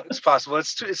possible. It's possible.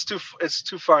 It's too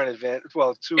far in advance.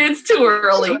 Well, it's too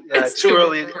early. It's too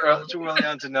early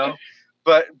on to know.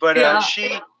 But yeah.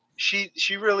 She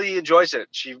really enjoys it.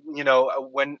 She,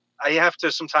 when I have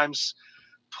to sometimes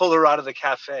pull her out of the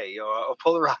cafe or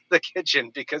pull her out of the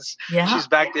kitchen because she's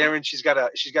back there and she's got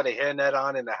a hairnet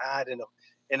on and a hat and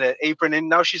an apron, and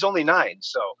now she's only 9.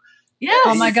 So yes.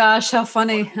 Oh my gosh, how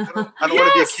funny! I don't want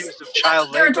to be accused of child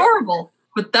labor. They're adorable,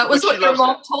 but that was what your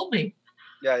mom told me.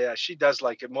 Yeah, she does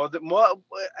like it more.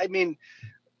 I mean,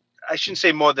 I shouldn't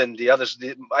say more than the others.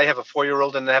 I have a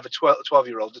 4-year-old and I have a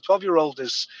 12-year-old. The 12-year-old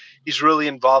he's really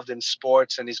involved in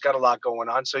sports and he's got a lot going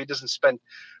on, so he doesn't spend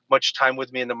much time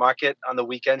with me in the market on the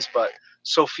weekends. But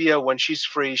Sophia, when she's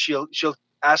free, she'll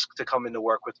ask to come into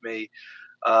work with me.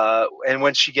 And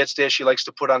when she gets there, she likes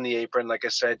to put on the apron. Like I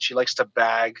said, she likes to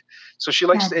bag. So she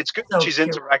likes. It's good. So she's cute.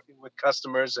 Interacting with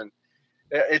customers, and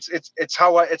it's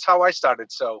how I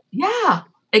started. So yeah,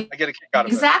 I get a kick out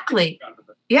of it. Exactly.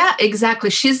 Yeah,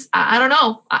 exactly. She's. I don't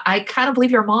know. I kind of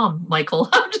believe your mom, Michael.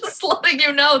 I'm just letting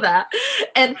you know that.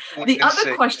 And the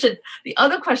other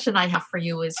question I have for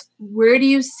you is, where do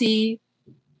you see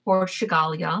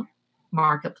Portugalia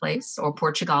marketplace or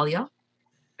Portugalia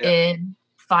in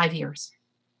 5 years?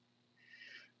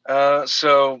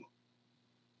 So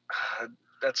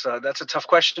that's a tough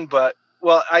question, but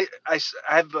I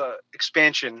have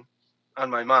expansion on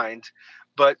my mind,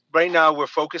 but right now we're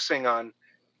focusing on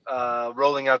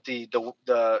rolling out the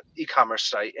e-commerce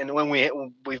site, and when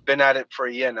we've been at it for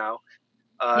a year now,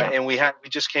 and we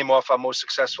just came off our most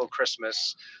successful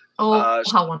Christmas. Oh,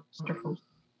 how wonderful!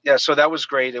 Yeah, so that was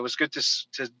great. It was good to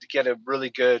get a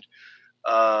really good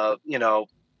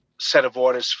set of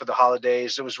orders for the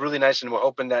holidays. It was really nice, and we're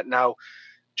hoping that now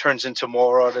turns into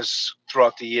more orders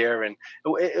throughout the year. And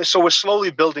so we're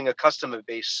slowly building a customer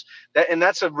base. And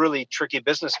that's a really tricky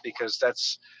business because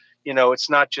that's, it's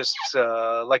not just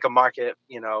like a market.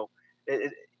 Well,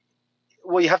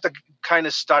 you have to kind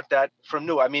of start that from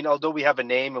new. I mean, although we have a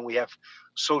name and we have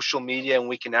social media and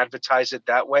we can advertise it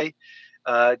that way,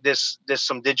 there's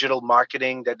some digital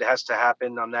marketing that has to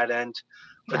happen on that end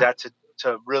for that to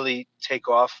really take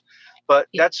off. But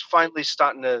that's finally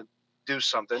starting to do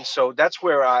something. So that's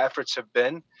where our efforts have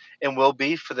been and will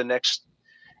be for the next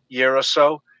year or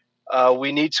so.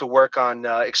 We need to work on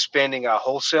expanding our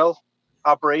wholesale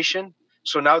operation.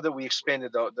 So now that we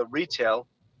expanded the retail,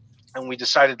 and we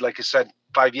decided, like I said,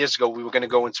 5 years ago, we were going to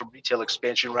go into retail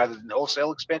expansion rather than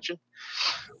wholesale expansion.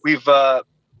 We've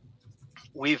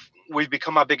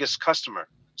become our biggest customer.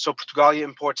 So Portugalia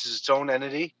Imports is its own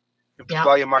entity, and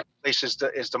Portugalia Marketplace is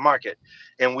the market,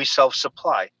 and we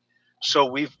self-supply. So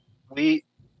we're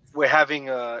having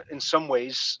in some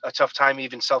ways a tough time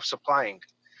even self-supplying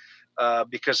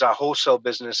because our wholesale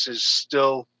business is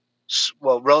still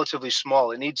relatively small.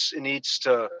 We need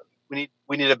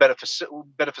a better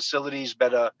facilities,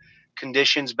 better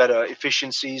conditions, better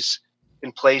efficiencies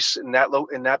in place in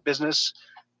that business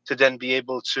to then be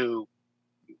able to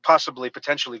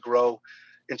potentially grow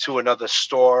into another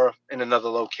store in another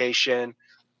location.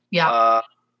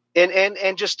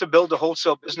 And just to build a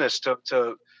wholesale business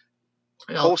to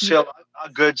wholesale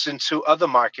goods into other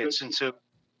markets, into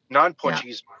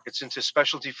non-Portuguese markets, into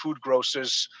specialty food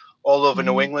grocers all over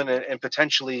New England and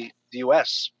potentially the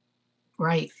U.S.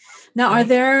 Right. Now, are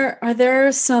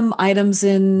there some items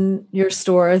in your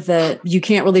store that you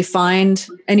can't really find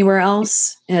anywhere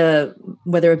else,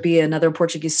 whether it be another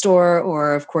Portuguese store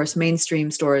or, of course,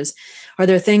 mainstream stores? Are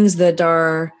there things that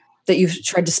you've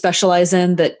tried to specialize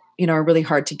in that are really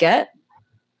hard to get?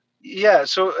 Yeah.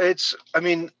 So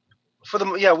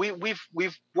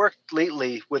we've worked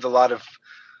lately with a lot of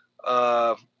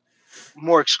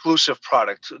more exclusive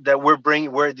product that we're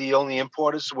the only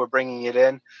importers. So we're bringing it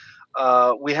in.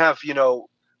 We have,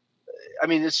 I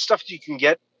mean, it's stuff you can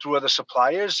get through other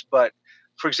suppliers, but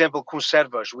for example,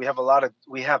 conservas, we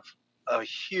have a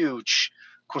huge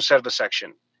conserva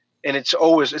section, and it's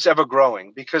ever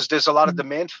growing because there's a lot of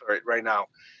demand for it right now,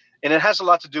 and it has a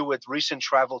lot to do with recent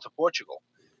travel to Portugal.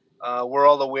 We're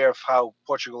all aware of how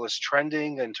Portugal is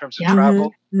trending in terms of Yeah.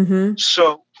 travel. Mm-hmm.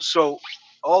 So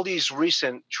all these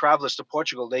recent travelers to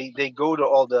Portugal, they go to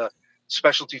all the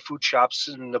specialty food shops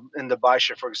in the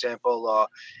Baixa, for example,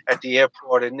 at the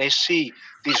airport, and they see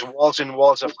these walls and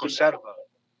walls of conserva,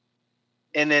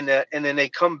 and then they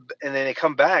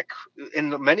come back,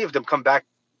 and many of them come back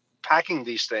packing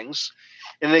these things,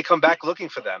 and they come back looking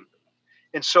for them.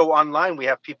 And so online, we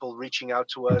have people reaching out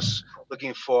to us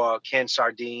looking for canned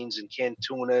sardines and canned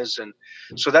tunas, and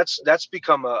so that's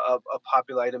become a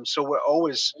popular item. So we're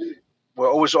always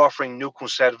offering new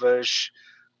conservas.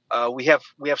 We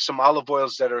have some olive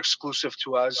oils that are exclusive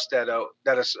to us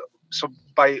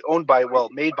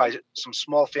made by some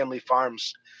small family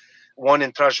farms, one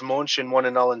in Trás-os-Montes and one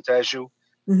in Alentejo.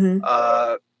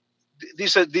 Mm-hmm.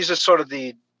 These are sort of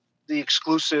the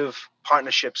exclusive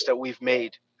partnerships that we've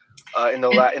made in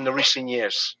the recent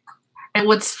years. And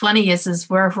what's funny is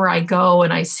wherever I go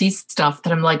and I see stuff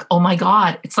that I'm like, oh my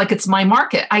God, it's like it's my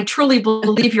market. I truly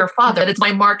believe your father that it's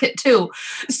my market too.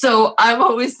 So I'm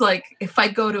always like, if I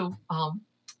go to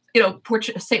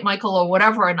St. Michael or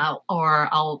whatever, and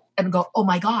I'll go, oh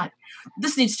my God,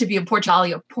 this needs to be in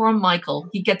Portugalia. Poor Michael,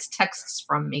 he gets texts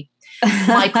from me.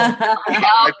 Michael,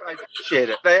 I appreciate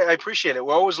it. I appreciate it.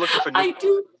 We're always looking for new. I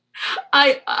do.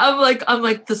 I'm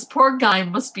like, this poor guy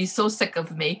must be so sick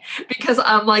of me because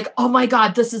I'm like, oh my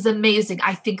God, this is amazing.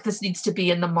 I think this needs to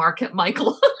be in the market,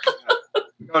 Michael.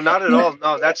 No, not at all.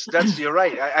 No, that's you're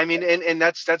right. I mean, and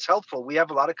that's helpful. We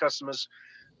have a lot of customers,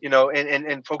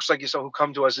 and folks like yourself who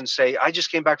come to us and say, I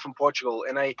just came back from Portugal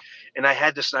and I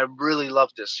had this and I really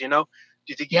love this. Do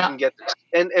you think you can get this?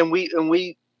 And we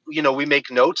we make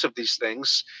notes of these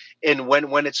things, and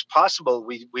when it's possible,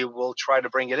 we will try to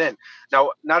bring it in.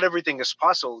 Now, not everything is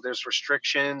possible. There's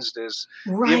restrictions. There's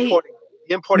right.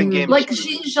 The importing game. Like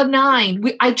Ginger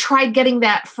 9. I tried getting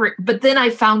that but then I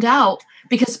found out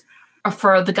because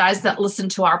for the guys that listen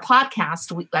to our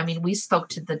podcast, we spoke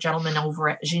to the gentleman over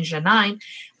at Ginger 9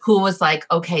 who was like,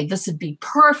 okay, this would be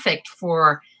perfect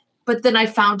but then I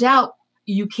found out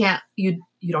you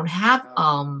don't have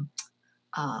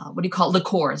what do you call it?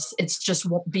 Liqueurs. It's just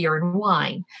beer and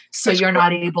wine. So That's you're correct.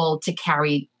 not able to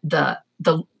carry the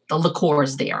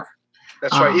liqueurs there.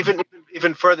 That's right.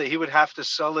 Even further, he would have to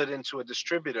sell it into a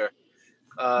distributor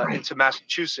into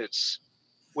Massachusetts,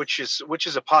 which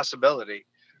is a possibility.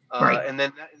 Right. And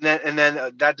then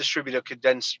that distributor could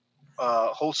then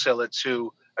wholesale it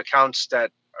to accounts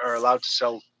that are allowed to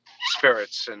sell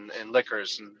spirits and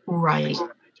liquors and right. things of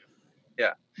that nature.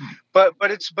 Yeah. But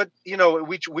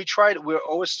we tried. We're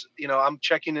always I'm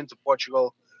checking into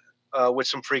Portugal with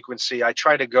some frequency. I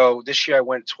try to go. This year I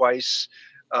went twice.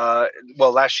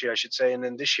 Last year I should say, and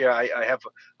then this year I have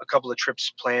a couple of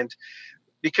trips planned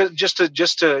because just to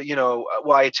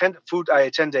I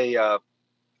attend a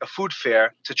food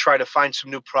fair to try to find some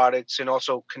new products and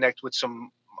also connect with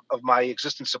some of my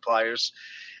existing suppliers.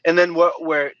 And then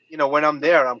when I'm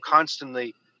there, I'm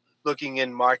constantly looking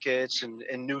in markets and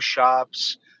new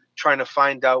shops, trying to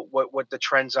find out what the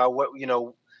trends are,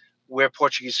 where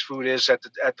Portuguese food is at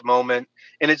the moment,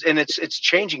 and it's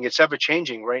changing. It's ever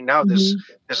changing right now. Mm-hmm.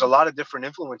 There's a lot of different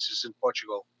influences in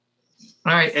Portugal.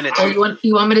 All right. And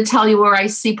you want me to tell you where I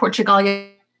see Portugalia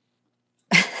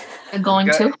going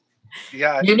to?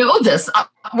 Yeah. You know this.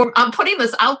 I'm putting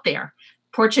this out there.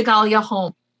 Portugalia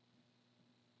home.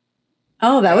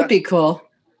 Oh, that would be cool.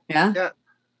 Yeah. Yeah.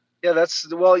 Yeah.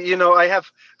 I have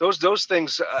those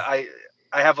things. I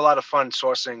have a lot of fun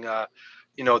sourcing.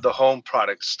 The home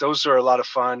products. Those are a lot of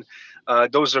fun.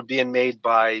 Those are being made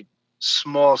by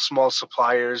small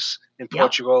suppliers in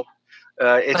Portugal.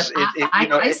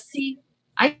 I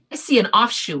see an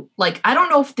offshoot. Like I don't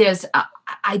know if there's.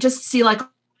 I just see like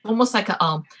almost like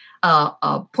a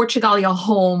Portugalia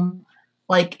home,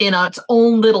 like in its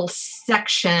own little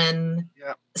section.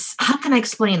 Yeah. How can I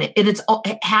explain it?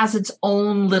 It has its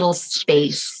own little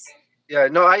space. Yeah,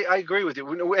 no, I agree with you,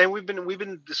 and we've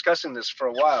been discussing this for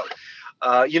a while.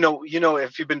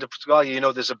 If you've been to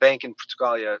Portugalia, there's a bank in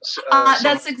Portugalia.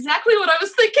 That's exactly what I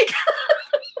was thinking.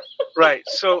 Right.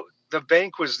 So the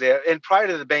bank was there, and prior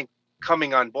to the bank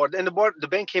coming on board, and the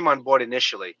bank came on board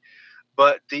initially,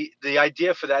 but the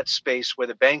idea for that space where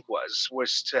the bank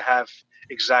was to have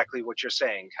exactly what you're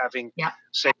saying, having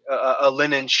say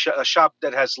a shop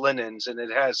that has linens, and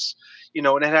it has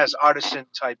artisan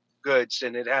type goods,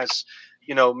 and it has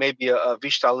maybe a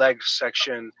Vista Alegre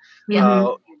section,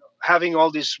 having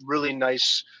all these really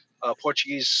nice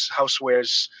Portuguese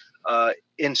housewares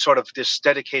in sort of this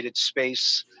dedicated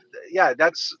space. Yeah,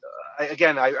 that's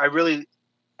again, I really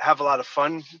have a lot of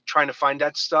fun trying to find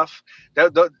that stuff.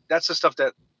 That's the stuff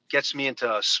that gets me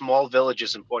into small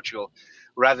villages in Portugal,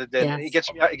 rather than Yes.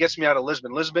 it gets me out of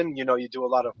Lisbon. Lisbon, you do a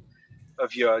lot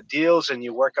of your deals and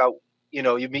you work out.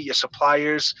 You meet your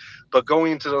suppliers, but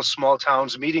going into those small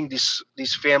towns, meeting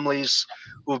these families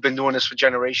who've been doing this for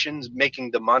generations,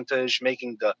 making the montage,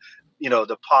 making the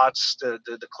pots,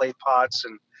 the clay pots,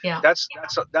 and Yeah.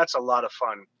 that's a lot of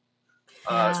fun.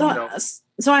 So,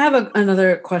 so I have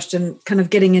another question, kind of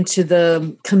getting into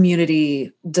the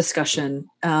community discussion.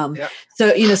 Yeah. So,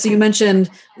 so you mentioned,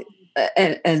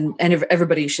 and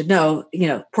everybody should know,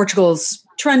 Portugal's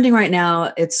trending right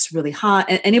now. It's really hot.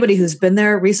 And anybody who's been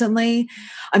there recently,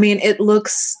 I mean,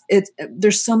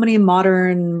 there's so many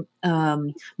modern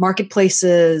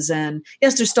marketplaces, and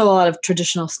yes, there's still a lot of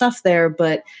traditional stuff there.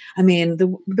 But I mean,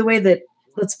 the way that,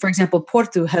 for example,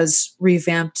 Porto has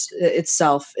revamped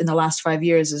itself in the last 5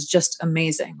 years is just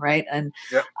amazing, right? And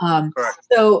yeah, correct.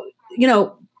 so,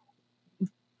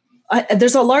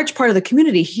 there's a large part of the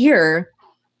community here,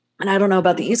 and I don't know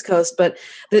about the East Coast, but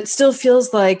it still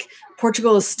feels like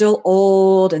Portugal is still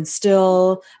old and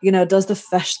still, does the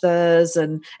festas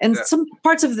and some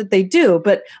parts of it they do.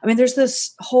 But I mean, there's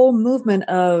this whole movement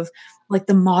of like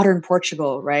the modern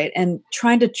Portugal, right? And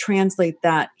trying to translate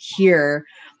that here,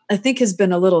 I think has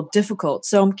been a little difficult.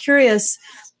 So I'm curious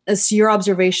as to your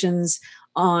observations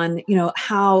on,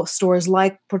 how stores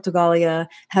like Portugalia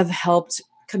have helped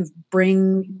kind of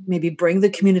bring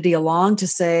the community along to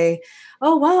say,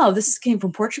 oh, wow, this came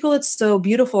from Portugal. It's so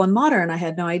beautiful and modern. I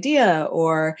had no idea.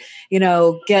 Or,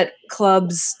 get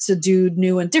clubs to do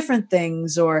new and different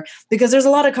things, or because there's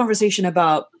a lot of conversation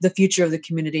about the future of the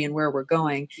community and where we're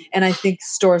going. And I think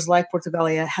stores like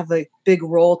Portugalia have a big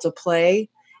role to play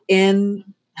in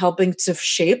helping to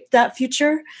shape that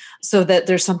future so that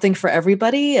there's something for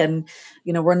everybody. And,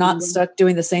 we're not stuck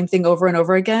doing the same thing over and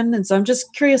over again. And so I'm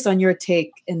just curious on your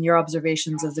take and your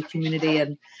observations of the community.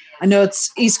 And I know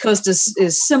it's East Coast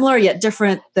is similar yet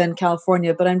different than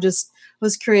California, but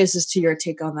was curious as to your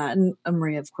take on that. And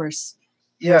Maria, of course,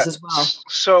 yours as well.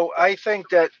 So I think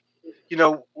that,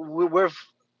 we're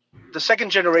the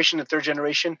second generation and third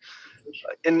generation,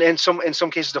 in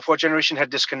some cases the fourth generation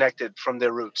had disconnected from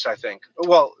their roots. I think,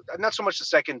 well, not so much the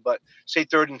second, but say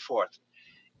third and fourth,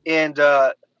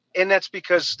 and that's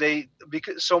because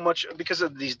because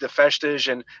of the festas,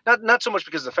 and not so much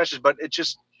because of the festas, but it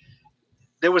just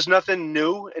there was nothing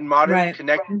new and modern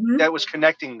that was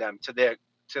connecting them to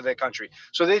their country.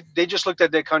 So they just looked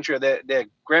at their country, or their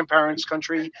grandparents'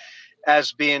 country,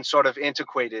 as being sort of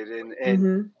antiquated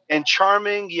and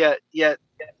charming, yet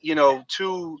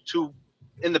too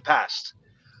in the past.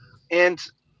 And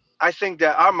I think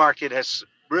that our market has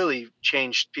really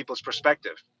changed people's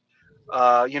perspective.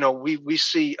 We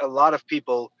see a lot of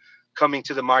people coming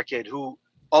to the market who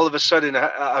all of a sudden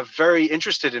are very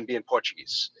interested in being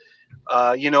Portuguese.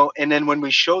 And then when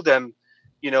we show them,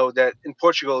 that in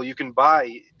Portugal you can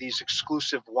buy these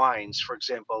exclusive wines, for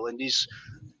example, and these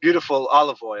beautiful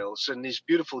olive oils and these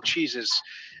beautiful cheeses,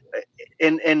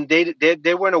 and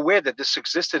they weren't aware that this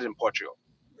existed in Portugal.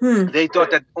 They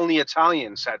thought that only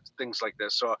Italians had things like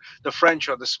this, or the French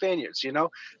or the Spaniards,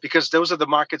 because those are the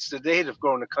markets that they have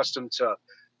grown accustomed to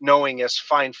knowing as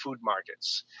fine food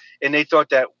markets. And they thought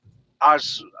that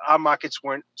our markets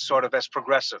weren't sort of as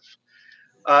progressive.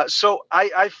 So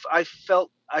I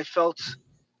felt,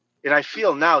 and I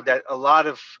feel now that a lot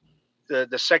of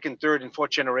the second, third, and fourth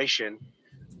generation,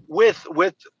 with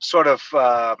sort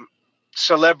of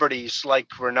celebrities like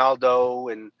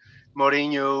Ronaldo and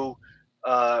Mourinho,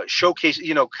 showcase,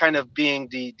 kind of being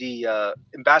the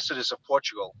ambassadors of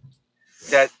Portugal,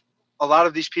 that a lot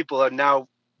of these people are now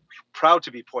proud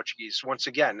to be Portuguese once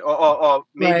again, or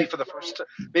maybe for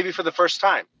the first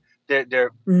time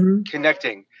they're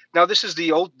connecting. Now this is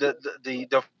the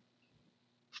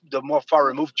more far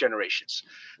removed generations.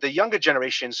 The younger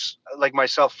generations, like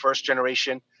myself, first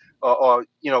generation, or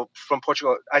from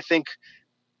Portugal, I think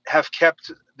have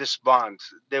kept this bond.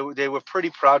 They were pretty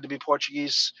proud to be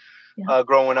Portuguese.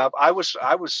 Growing up, I was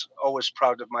always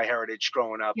proud of my heritage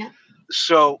growing up. Yeah.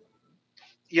 So,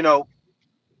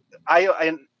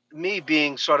 I me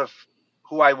being sort of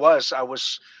who I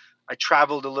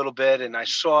traveled a little bit and I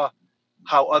saw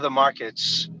how other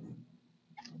markets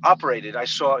operated. I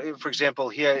saw, for example,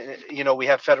 here, we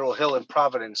have Federal Hill in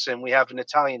Providence, and we have an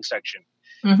Italian section,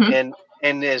 and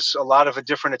there's a lot of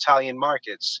different Italian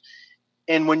markets.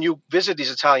 And when you visit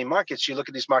these Italian markets, you look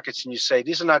at these markets and you say,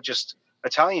 these are not just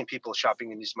Italian people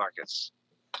shopping in these markets.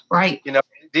 Right.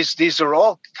 these are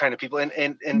all kind of people,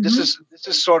 and this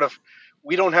is sort of,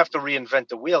 we don't have to reinvent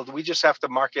the wheel. We just have to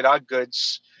market our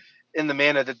goods in the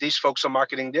manner that these folks are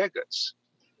marketing their goods.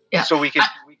 Yeah. So we can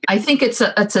I think it's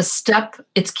a step.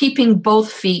 It's keeping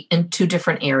both feet in two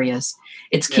different areas.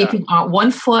 It's keeping our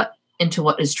one foot into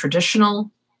what is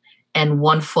traditional and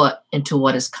one foot into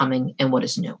what is coming and what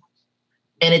is new.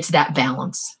 And it's that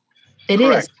balance. It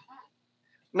correct. is.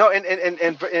 No,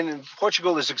 and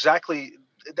Portugal is exactly,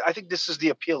 I think this is the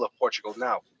appeal of Portugal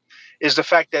now, is the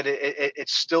fact that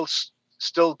it's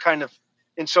still kind of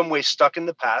in some ways stuck in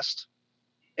the past.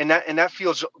 And that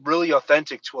feels really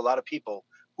authentic to a lot of people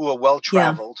who are well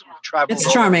traveled, traveled.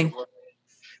 It's charming.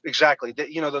 Exactly.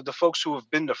 The folks who have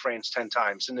been to France 10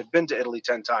 times and have been to Italy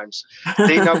 10 times,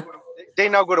 they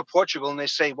now go to Portugal and they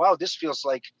say, wow, this feels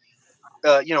like,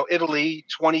 Italy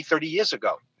 20, 30 years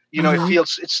ago. It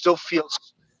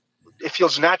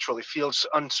feels natural. It feels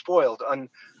unspoiled.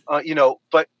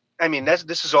 But I mean,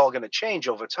 this is all going to change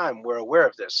over time. We're aware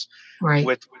of this. Right.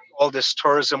 With all this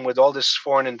tourism, with all this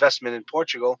foreign investment in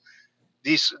Portugal,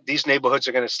 these neighborhoods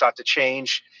are going to start to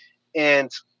change.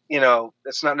 And,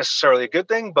 that's not necessarily a good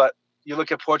thing, but you look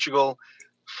at Portugal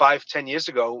 5-10 years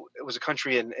ago, it was a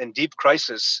country in deep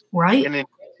crisis. Right. And it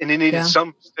needed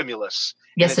some stimulus.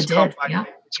 Yes, it did.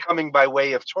 It's coming by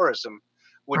way of tourism,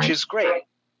 which is great.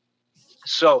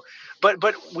 So, but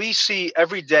we see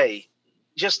every day,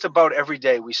 just about every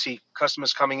day, we see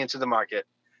customers coming into the market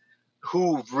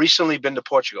who've recently been to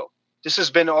Portugal. This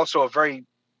has been also a very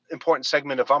important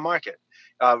segment of our market.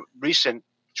 Recent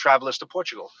travelers to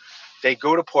Portugal. They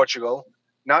go to Portugal,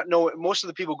 most of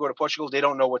the people who go to Portugal, they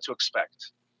don't know what to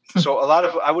expect. So a lot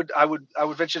of, I would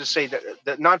venture to say that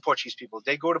the non-Portuguese people,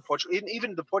 they go to Portugal,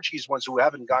 even the Portuguese ones who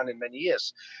haven't gone in many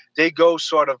years, they go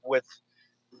sort of with,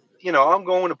 I'm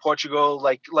going to Portugal,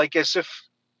 like as if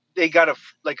they got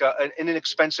an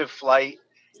inexpensive flight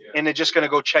and they're just going to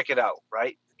go check it out,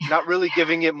 right? Not really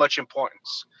giving it much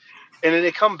importance. And then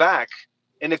they come back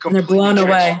and they're blown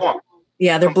away.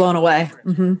 Yeah, they're blown away.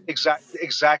 Mm-hmm.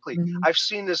 Exactly. Mm-hmm. I've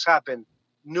seen this happen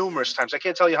numerous times. I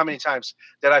can't tell you how many times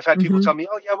that I've had people tell me,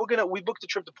 "Oh yeah, we booked a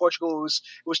trip to Portugal. It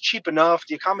was cheap enough.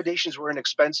 The accommodations were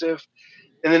inexpensive."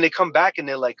 And then they come back and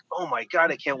they're like, "Oh my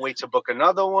God, I can't wait to book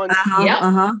another one."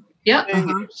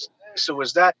 So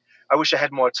was that? I wish I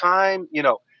had more time.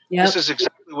 This is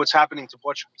exactly what's happening to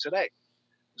Portugal today.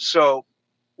 So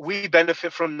we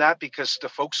benefit from that because the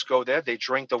folks go there, they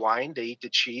drink the wine, they eat the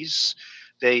cheese,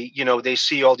 they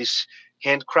see all these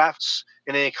handcrafts,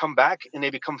 and then they come back and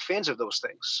they become fans of those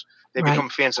things. They become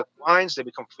fans of wines, they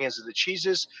become fans of the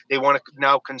cheeses. They want to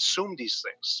now consume these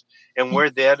things, and we're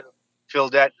there to fill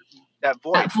that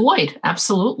void. That void,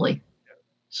 absolutely.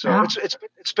 So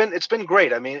it's been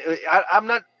great. I mean, I'm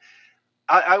not.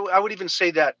 I would even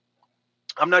say that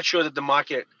I'm not sure that the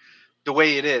market, the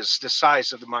way it is, the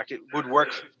size of the market, would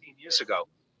work 15 years ago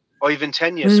or even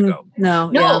 10 years ago.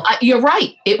 No, you're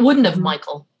right. It wouldn't have,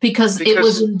 Michael, because it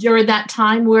was during that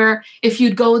time where if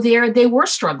you'd go there, they were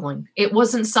struggling. It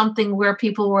wasn't something where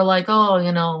people were like,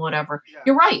 oh, whatever. Yeah.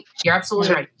 You're right. You're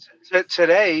absolutely right.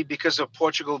 Today, because of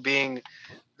Portugal being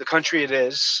the country it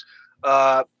is,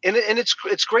 and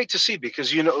it's great to see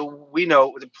because, we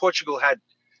know that Portugal had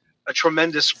a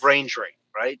tremendous brain drain.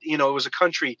 Right, it was a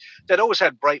country that always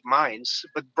had bright minds,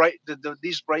 but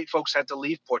these bright folks had to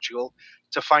leave Portugal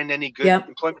to find any good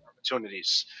employment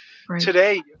opportunities. Right.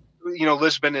 Today,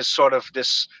 Lisbon is sort of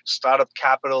this startup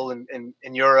capital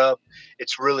in Europe.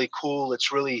 It's really cool.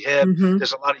 It's really hip. Mm-hmm.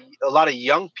 There's a lot of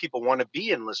young people want to be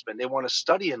in Lisbon. They want to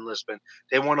study in Lisbon.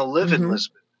 They want to live in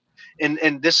Lisbon.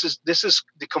 And this is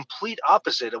the complete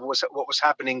opposite of what was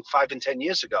happening 5 and 10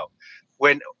 years ago,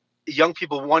 when young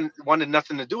people wanted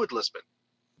nothing to do with Lisbon.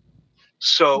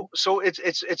 So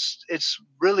it's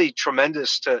really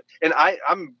tremendous and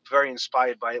I'm very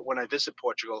inspired by it when I visit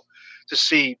Portugal to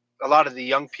see a lot of the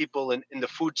young people in the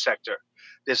food sector.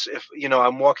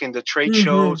 I'm walking the trade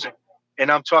shows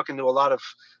and I'm talking to a lot of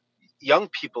young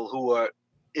people who are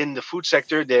in the food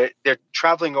sector. They're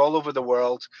traveling all over the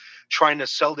world, trying to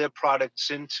sell their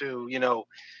products into,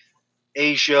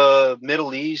 Asia,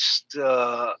 Middle East,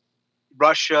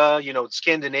 Russia,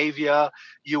 Scandinavia,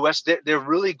 US. They're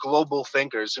really global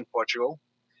thinkers in Portugal.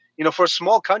 For a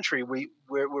small country, we're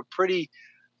pretty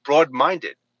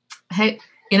broad-minded. Hey,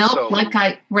 like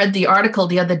I read the article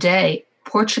the other day,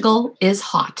 Portugal is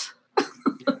hot.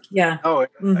 Yeah. Oh,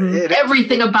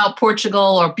 everything about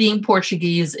Portugal or being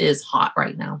Portuguese is hot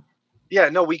right now. Yeah,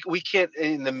 no, we can't.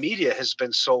 And the media has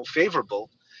been so favorable.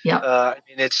 Yeah,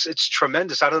 it's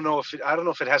tremendous. I don't know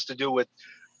if it has to do with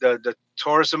the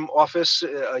tourism office,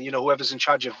 whoever's in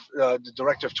charge of the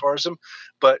director of tourism,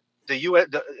 but the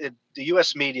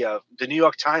U.S. media, the New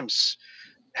York Times,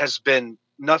 has been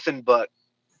nothing but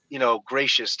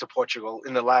gracious to Portugal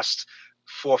in the last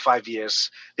 4 or 5 years.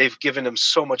 They've given them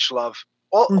so much love.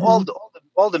 Mhm.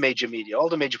 All the major media, all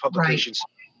the major Right. publications,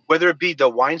 whether it be the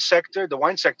wine sector, the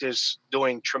wine sector is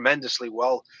doing tremendously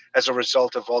well as a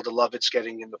result of all the love it's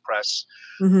getting in the press.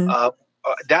 Mhm.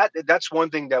 That's one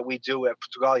thing that we do at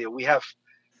Portugalia. We have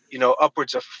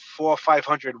upwards of 400 or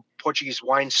 500 Portuguese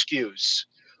wine SKUs,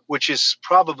 which is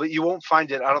probably you won't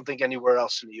find it. I don't think anywhere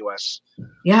else in the U.S.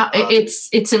 Yeah, Uh,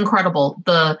 it's incredible.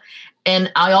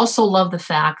 And I also love the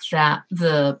fact that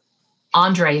the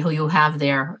Andre who you have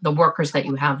there, the workers that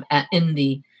you have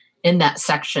in that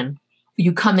section,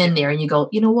 you come in there and you go,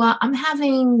 you know what, I'm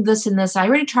having this and this. I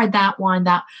already tried that wine.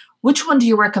 That which one do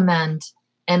you recommend?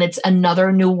 And it's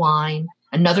another new wine,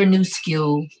 another new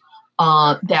SKU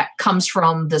that comes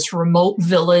from this remote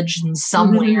village in Mhm.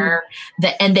 somewhere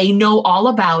and they know all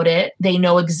about it. They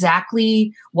know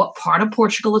exactly what part of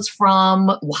Portugal it's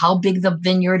from, how big the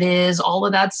vineyard is, all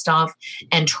of that stuff,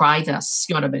 and try this.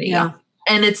 You know what I mean? Yeah.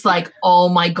 And it's like, oh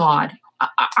my God,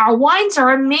 our wines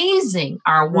are amazing.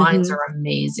 Our wines Mhm. are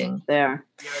amazing. There.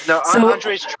 yeah, no, So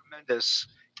Andre's tremendous.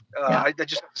 Yeah. I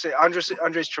just have to say,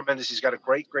 Andre's tremendous. He's got a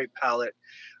great palate,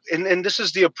 and this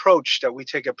is the approach that we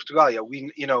take at Portugalia.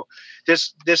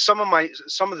 There's some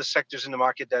of the sectors in the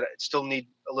market that still need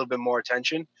a little bit more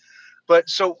attention, but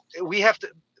so we have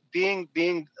to being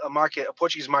a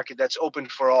Portuguese market that's open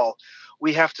for all.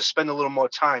 We have to spend a little more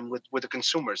time with the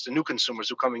consumers, the new consumers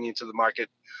who are coming into the market,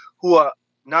 who are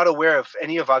not aware of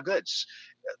any of our goods.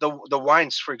 The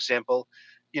wines, for example,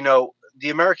 the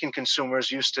American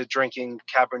consumers used to drinking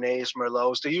Cabernets,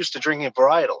 Merlots. They're used to drinking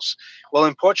varietals. Well,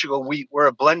 in Portugal, we're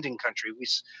a blending country. We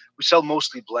sell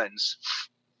mostly blends,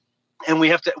 and we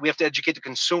have to educate the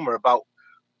consumer about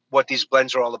what these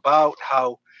blends are all about,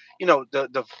 how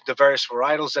the various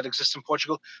varietals that exist in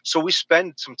Portugal. So we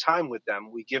spend some time with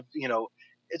them. We give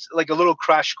it's like a little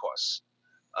crash course,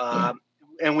 Yeah. um,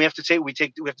 and we have to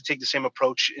take the same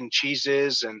approach in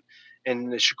cheeses and in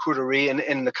the charcuterie and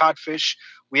in the codfish.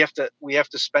 We have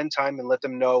to spend time and let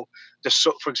them know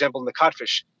for example, in the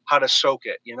codfish, how to soak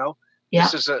it. Yeah.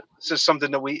 This is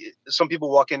something that some people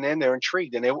walk in and they're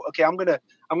intrigued and okay, I'm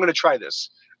gonna try this.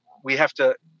 We have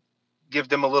to give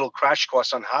them a little crash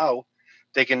course on how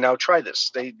they can now try this.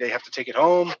 They have to take it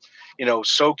home,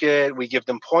 soak it. We give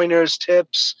them pointers,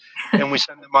 tips, and we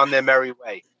send them on their merry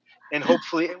way. And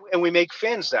hopefully, and we make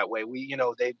fans that way.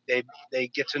 They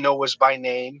get to know us by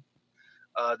name.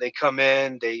 They come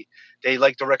in, they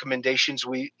like the recommendations.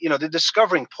 They're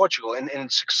discovering Portugal, and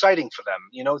it's exciting for them.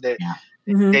 Yeah.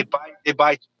 They mhm.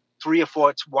 buy 3 or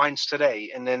 4 wines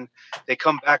today, and then they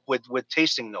come back with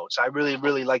tasting notes. I really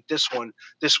really like this one.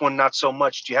 This one not so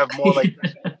much. Do you have more like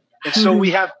this? And so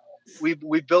Mhm.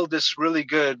 we build this really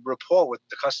good rapport with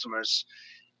the customers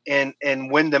and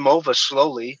win them over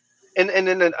slowly. And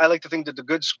then I like to think that the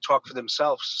goods speak for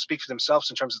themselves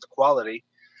in terms of the quality.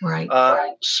 Right.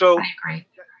 I So agree.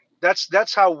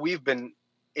 that's how we've been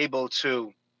able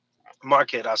to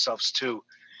market ourselves to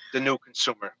the new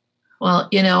consumer. Well,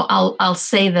 I'll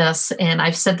say this, and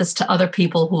I've said this to other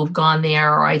people who have gone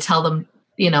there, or I tell them,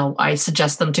 I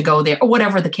suggest them to go there, or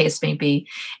whatever the case may be.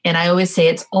 And I always say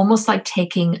it's almost like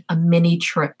taking a mini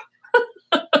trip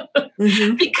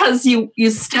Mhm. because you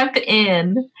step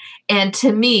in, and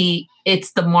to me,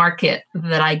 it's the market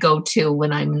that I go to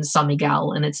when I'm in San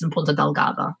Miguel, and it's in Punta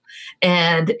Delgada,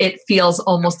 and it feels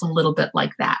almost a little bit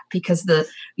like that because the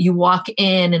you walk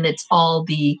in and it's all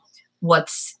the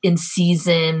what's in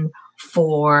season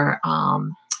for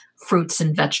fruits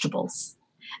and vegetables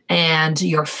and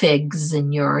your figs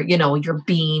and your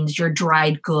beans, your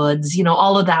dried goods,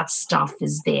 all of that stuff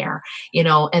is there,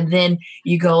 and then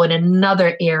you go in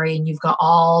another area and you've got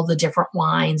all the different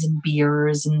wines and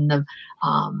beers and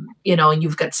and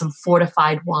you've got some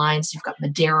fortified wines, you've got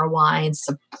Madeira wines,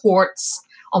 some ports.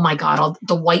 Oh my God,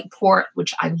 the white port,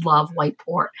 which I love white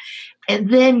port. And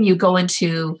then you go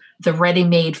into the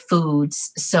ready-made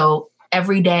foods. So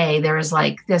every day there's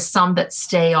some that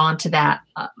stay onto that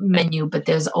menu, but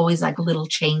there's always like little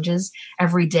changes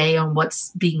every day on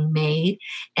what's being made.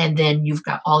 And then you've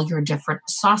got all your different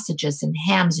sausages and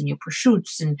hams and your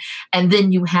prosciuttos, and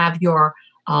then you have your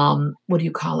what do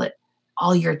you call it?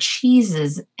 All your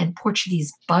cheeses and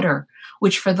Portuguese butter,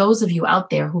 which for those of you out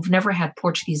there who've never had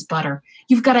Portuguese butter,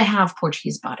 you've got to have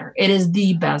Portuguese butter. It is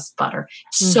the best butter.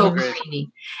 It's so Mhm. Great.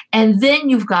 creamy. And then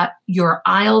you've got your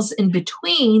aisles in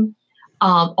between.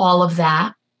 All of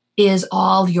that is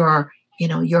all your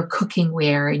cooking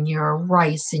ware and your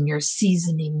rice and your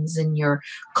seasonings and your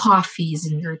coffees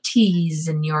and your teas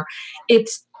and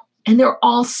it's and they're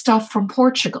all stuff from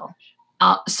Portugal.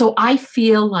 So I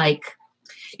feel like,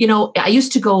 I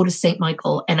used to go to St.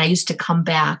 Michael and I used to come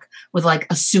back with like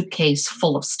a suitcase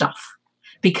full of stuff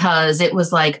because it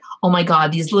was like, oh my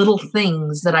God, these little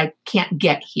things that I can't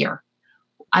get here.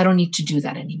 I don't need to do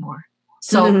that anymore.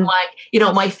 So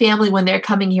my family, when they're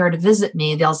coming here to visit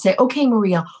me, they'll say, okay,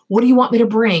 Maria, what do you want me to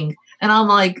bring? And I'm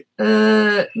like,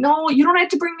 no, you don't have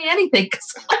to bring me anything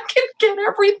because I can get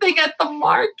everything at the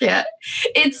market.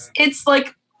 It's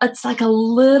like a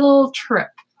little trip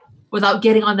without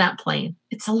getting on that plane.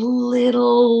 It's a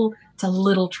little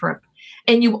trip.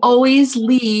 And you always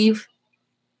leave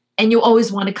and you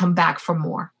always want to come back for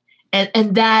more.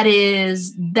 And that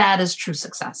is true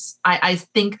success. I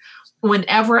think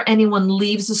whenever anyone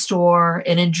leaves a store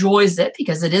and enjoys it,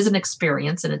 because it is an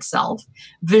experience in itself,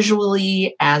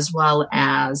 visually as well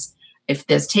as if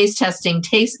there's taste testing,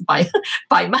 taste by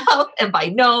mouth and by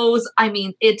nose. I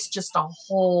mean, it's just a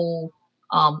whole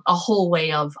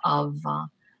way of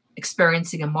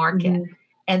experiencing a market. Mm-hmm.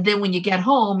 And then when you get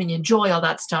home and you enjoy all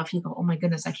that stuff, you go, oh my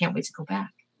goodness, I can't wait to go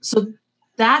back. So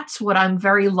that's what I'm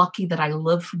very lucky that I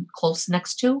live close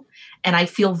next to. And I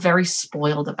feel very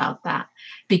spoiled about that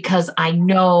because I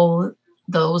know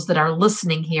those that are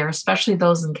listening here, especially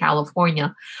those in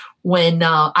California, when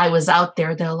I was out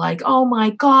there, they're like, oh my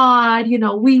God,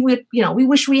 we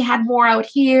wish we had more out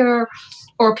here.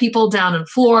 Or people down in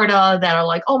Florida that are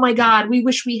like, oh my God, we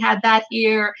wish we had that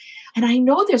here. And I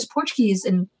know there's Portuguese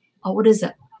in, what is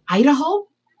it? Idaho?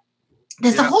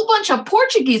 There's a whole bunch of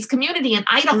Portuguese community in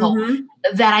Idaho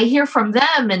that I hear from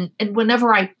them. And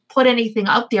whenever I put anything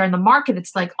out there in the market,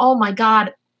 it's like, oh my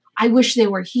God, I wish they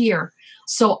were here.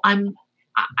 So I'm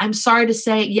sorry to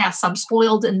say, yes, I'm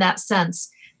spoiled in that sense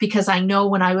because I know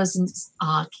when I was in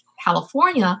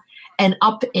California and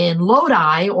up in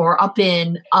Lodi or up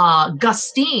in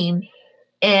Gustine,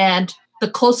 and the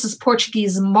closest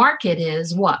Portuguese market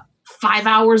is 5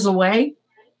 hours away?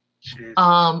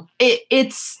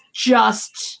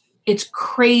 It's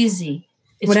crazy.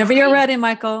 Whenever you're ready,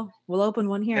 Michael, we'll open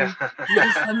one here.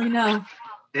 Just let me know.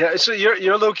 Yeah. So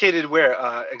you're located where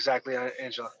exactly,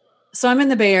 Angela? So I'm in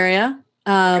the Bay Area,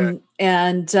 and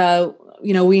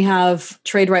we have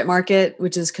Trade Right Market,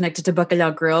 which is connected to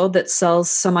Bacalhau Grill that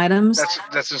sells some items.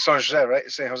 That's in San Jose, right?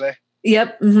 San Jose.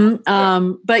 Yep.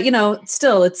 Mm-hmm. But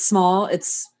still, it's small.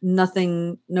 It's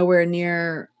nowhere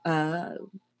near.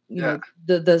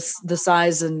 The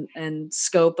size and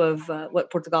scope of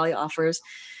what Portugalia offers.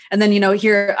 And then,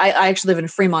 here, I actually live in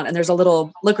Fremont, and there's a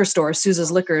little liquor store,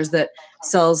 Sousa's Liquors, that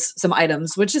sells some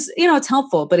items, which is, it's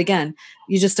helpful. But again,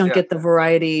 you just don't get the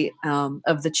variety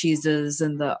of the cheeses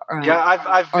and the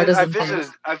I've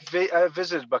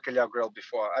visited Bacalhau Grill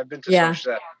before. I've been to San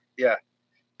Jose. Yeah.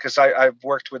 Because I've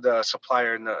worked with a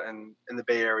supplier in the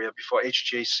Bay Area before,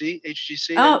 HGC.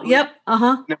 Oh, yep.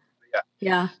 Uh-huh.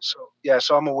 Yeah.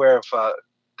 So I'm aware of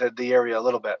the area a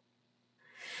little bit.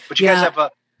 But you guys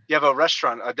have a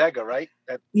restaurant, Adega, right?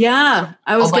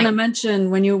 I was going to mention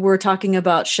when you were talking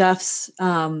about chefs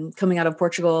coming out of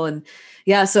Portugal, and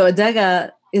so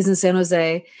Adega is in San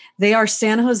Jose. They are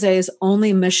San Jose's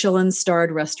only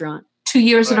Michelin-starred restaurant. 2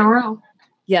 years in a row.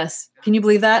 Yes. Can you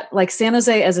believe that? Like, San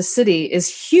Jose as a city is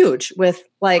huge with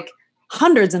like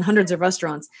hundreds and hundreds of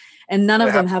restaurants. And none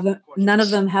of them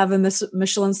have a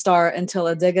Michelin star until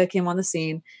Adega came on the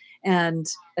scene, and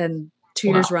 2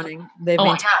 years running they've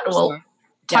made. Well,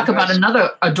 talk about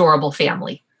another adorable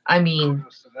family. I mean,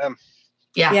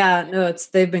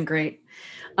 they've been great.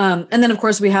 And then of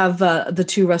course we have the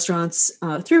three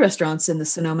restaurants in the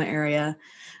Sonoma area,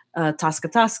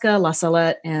 Tasca, La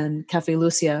Salette, and Cafe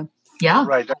Lucia. Yeah,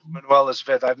 right. Manuel is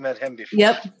fit. I've met him before.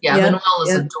 Yep. Yeah, Manuel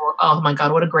is adorable. Oh my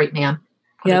God, what a great man.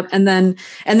 Yep. And then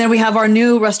we have our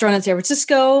new restaurant in San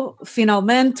Francisco,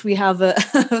 Finalmente. We have a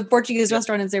Portuguese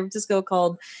restaurant in San Francisco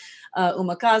called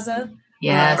Uma Casa.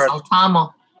 Yes,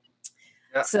 Altamo.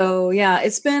 Yeah. So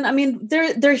it's been,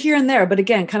 they're here and there, but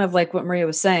again, kind of like what Maria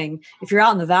was saying, if you're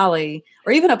out in the Valley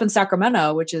or even up in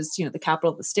Sacramento, which is, the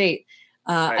capital of the state,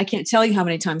 I can't tell you how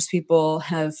many times people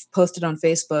have posted on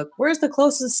Facebook, where's the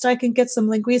closest I can get some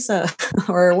linguiça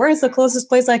or where's the closest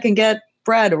place I can get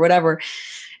bread or whatever.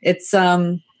 It's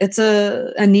a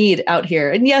need out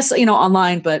here. And yes,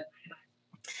 online, but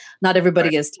not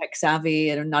everybody is tech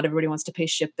savvy and not everybody wants to pay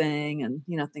shipping and,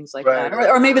 things like that.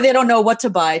 Or maybe they don't know what to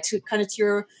buy, to kind of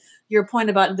to your point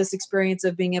about this experience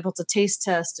of being able to taste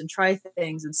test and try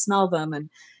things and smell them. And,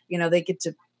 they get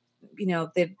to,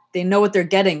 they know what they're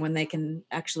getting when they can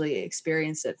actually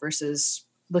experience it versus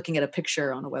looking at a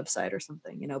picture on a website or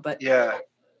something, but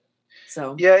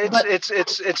So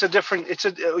it's a different,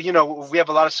 we have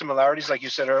a lot of similarities, like you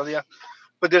said earlier,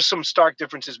 but there's some stark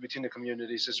differences between the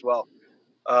communities as well.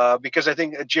 Because I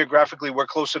think geographically we're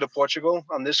closer to Portugal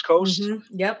on this coast.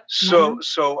 Yep.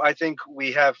 So I think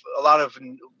we have a lot of,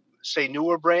 say,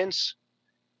 newer brands,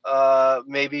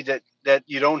 maybe that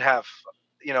you don't have,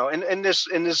 and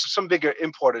there's some bigger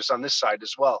importers on this side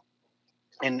as well.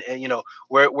 And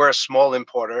we're a small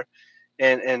importer,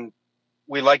 and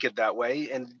we like it that way.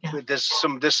 And there's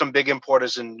some big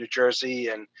importers in New Jersey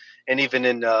and even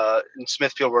in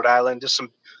Smithfield, Rhode Island. There's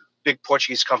some big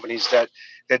Portuguese companies that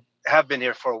have been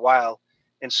here for a while,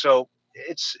 and so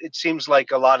it seems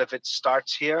like a lot of it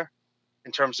starts here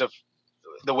in terms of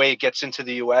the way it gets into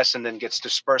the U.S. and then gets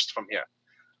dispersed from here.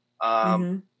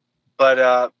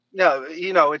 But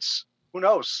no, it's, who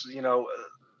knows?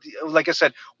 Like I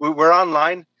said, we're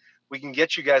online. We can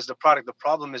get you guys the product. The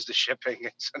problem is the shipping.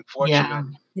 It's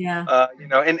unfortunate. Yeah.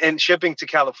 And shipping to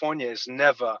California is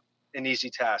never an easy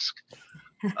task.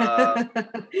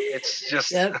 It's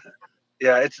just,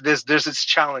 there's its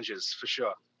challenges for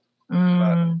sure.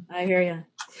 I hear you.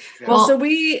 Well, so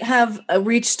we have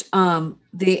reached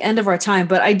the end of our time,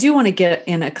 but I do want to get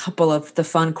in a couple of the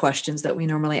fun questions that we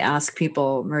normally ask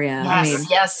people, Maria.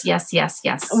 Yes.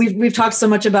 We've talked so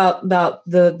much about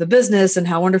the business and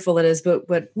how wonderful it is,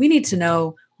 but we need to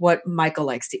know what Michael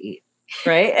likes to eat,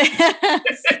 right?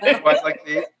 What I like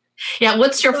to eat? Yeah.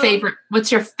 What's your favorite?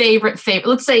 What's your favorite?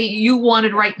 Let's say you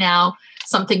wanted right now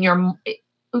something.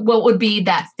 What would be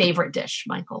that favorite dish,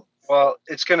 Michael? Well,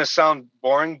 it's going to sound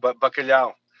boring, but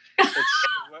bacalhau.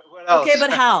 What else? Okay,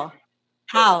 but how?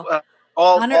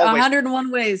 All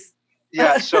 101 ways.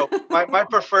 Yeah. So my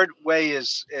preferred way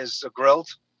is grilled.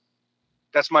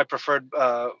 That's my preferred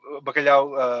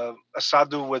bacalhau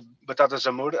asado with batatas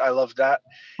amur. I love that.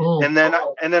 Ooh. And then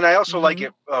I also like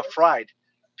it fried,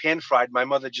 pan fried. My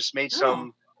mother just made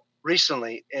some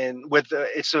recently, and with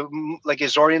it's like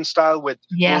Azorian style with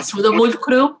with a molho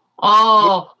cru.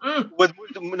 Oh,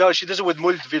 no, she does it with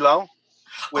molho de vilão,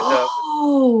 with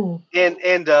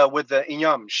with the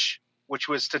inhams, which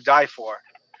was to die for.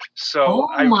 So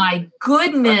my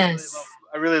goodness,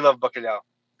 I really love bacalhau.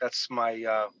 That's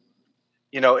my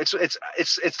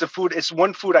it's the food. It's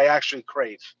one food I actually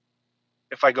crave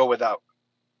if I go without.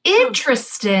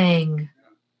 Interesting.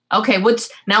 Okay,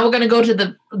 now we're going to go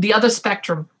to the other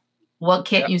spectrum. What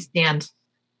can't you stand?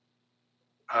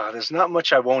 There's not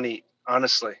much I won't eat,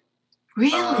 honestly.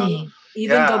 Really?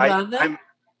 Even dobrada?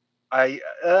 I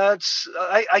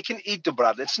can eat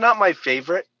dobrada. It's not my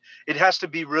favorite. It has to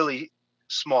be really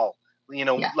small,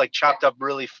 like chopped up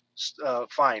really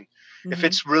fine. If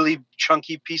it's really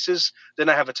chunky pieces, then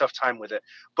I have a tough time with it.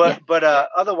 But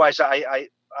otherwise, I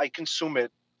consume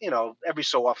it, every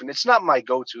so often. It's not my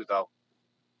go-to though,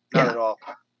 not at all.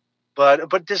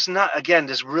 But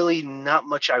there's really not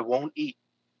much I won't eat.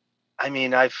 I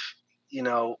mean, I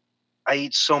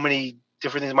eat so many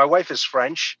different things. My wife is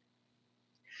French,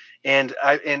 and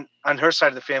on her side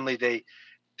of the family, they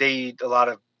eat a lot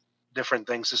of different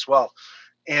things as well.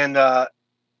 And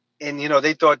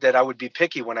they thought that I would be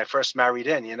picky when I first married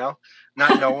in,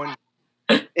 not knowing.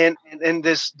 and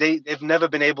they've never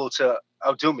been able to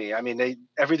outdo me. I mean,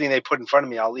 everything they put in front of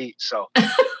me, I'll eat. So,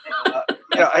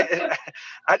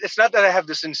 it's not that I have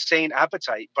this insane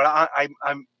appetite, but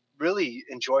I'm really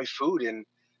enjoy food, and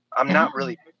I'm not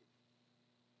really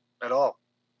at all.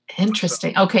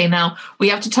 Interesting. So, okay, now we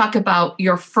have to talk about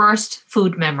your first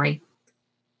food memory.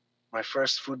 My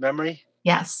first food memory?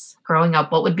 Yes, growing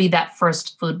up. What would be that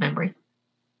first food memory?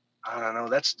 I don't know.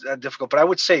 That's difficult, but I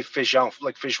would say feijão,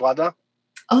 like feijoada.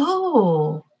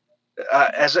 Oh.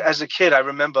 As a kid, I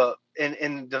remember,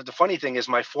 and the funny thing is,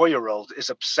 my 4-year-old is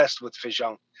obsessed with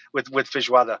feijão, with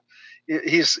feijoada.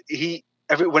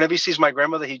 Whenever he sees my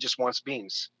grandmother, he just wants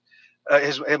beans.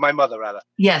 My mother rather.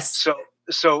 Yes.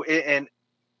 So and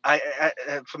I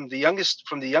from the young,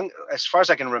 as far as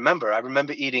I can remember, I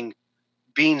remember eating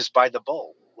beans by the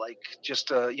bowl, like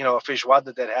just a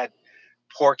feijoada that had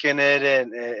pork in it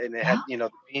and it had the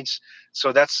beans.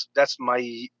 So that's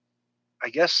my, I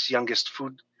guess, youngest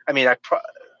food. I mean,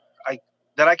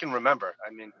 that I can remember.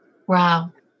 I mean,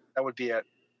 wow, that would be it.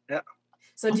 Yeah.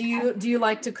 So do you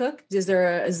like to cook? Is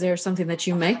there something that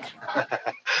you make?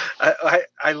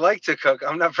 I like to cook.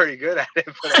 I'm not very good at it,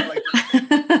 but I like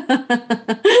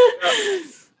to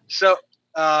So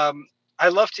I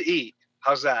love to eat.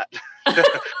 How's that?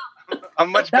 I'm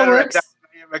much better at that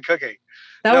than I am at cooking.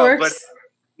 That works.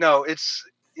 But it's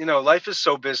life is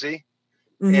so busy,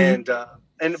 and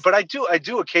but I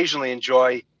do occasionally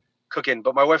enjoy cooking.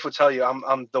 But my wife will tell you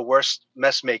I'm the worst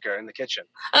mess maker in the kitchen.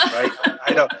 Right?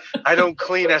 I don't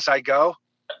clean as I go,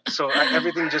 so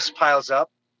everything just piles up,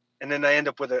 and then I end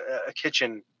up with a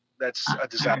kitchen that's a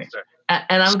disaster.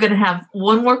 And I'm going to have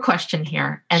one more question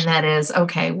here. And that is,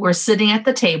 okay, we're sitting at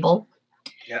the table.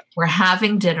 Yeah. We're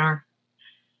having dinner.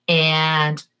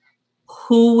 And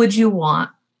who would you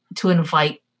want to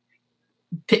invite?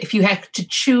 If you had to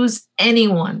choose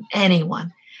anyone,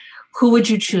 who would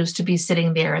you choose to be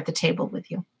sitting there at the table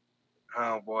with you?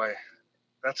 Oh boy,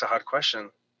 that's a hard question.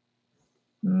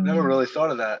 Never really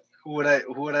thought of that. Who would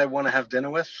I want to have dinner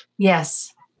with?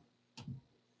 Yes.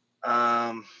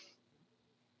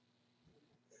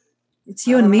 It's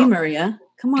you and me, Maria.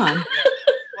 Come on.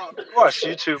 Well, of course,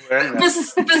 you two were in there.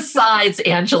 Besides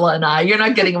Angela and I, you're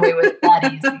not getting away with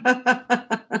that easy.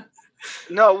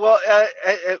 No, well,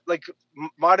 like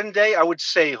modern day, I would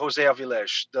say Jose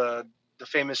Avilés, the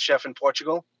famous chef in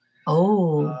Portugal.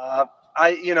 Oh.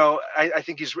 I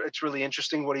think it's really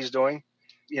interesting what he's doing.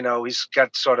 He's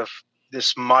got sort of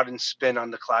this modern spin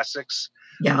on the classics,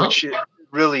 which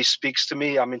really speaks to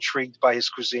me. I'm intrigued by his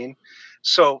cuisine.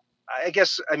 So I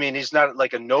guess, he's not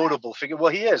like a notable figure.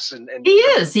 Well, he is. He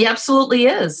is. He absolutely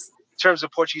is. In terms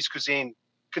of Portuguese cuisine,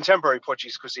 contemporary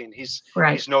Portuguese cuisine, he's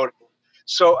notable.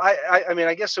 So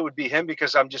I guess it would be him,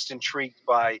 because I'm just intrigued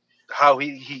by how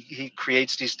he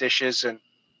creates these dishes and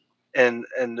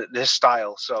his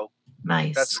style. So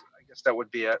nice. I guess that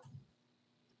would be it.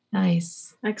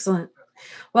 Nice. Excellent.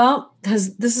 Well,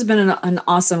 this has been an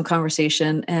awesome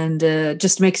conversation, and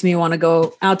just makes me want to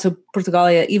go out to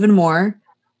Portugalia even more.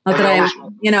 Not that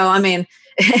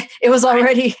it was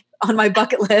already on my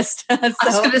bucket list. So. I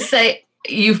was going to say,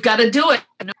 you've got to do it.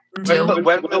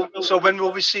 When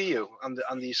will we see you on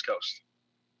the East Coast?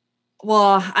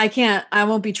 Well, I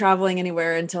won't be traveling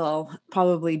anywhere until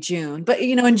probably June. But,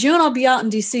 in June, I'll be out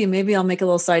in DC. Maybe I'll make a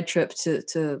little side trip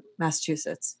to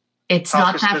Massachusetts. It's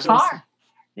not that far.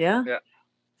 Yeah. Yeah.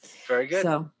 Very good.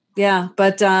 So, yeah.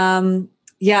 But, we're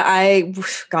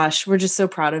just so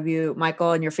proud of you,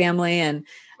 Michael, and your family. And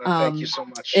thank you so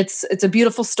much. It's a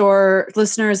beautiful store.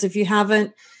 Listeners, if you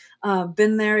haven't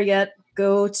been there yet,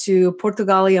 go to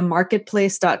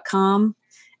portugaliamarketplace.com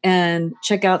and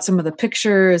check out some of the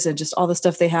pictures and just all the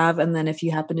stuff they have. And then if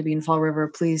you happen to be in Fall River,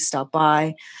 please stop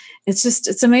by.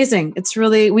 It's amazing. It's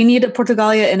really, we need a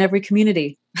Portugalia in every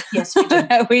community. Yes, we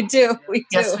do. we do.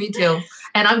 Yes, we do.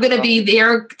 And I'm going to be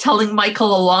there telling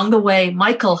Michael along the way,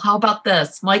 Michael, how about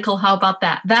this? Michael, how about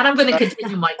that? That I'm going to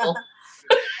continue, Michael.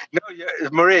 No,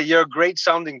 Maria, you're a great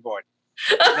sounding board.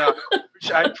 No,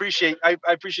 I appreciate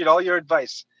all your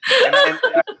advice, and I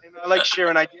like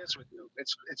sharing ideas with you.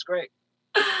 It's great.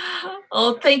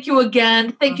 Oh, thank you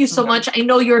again. Thank you so much. I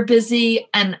know you're busy,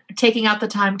 and taking out the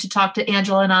time to talk to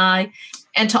Angela and I,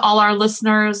 and to all our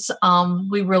listeners.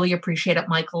 We really appreciate it,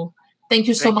 Michael. Thank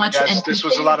you so much. And this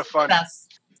was a lot of fun.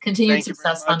 Continued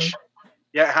success, honey.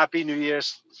 Yeah, Happy New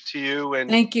Year's to you. And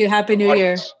thank you. Happy New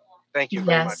Year. Thank you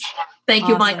very much. Thank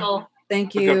you, Michael.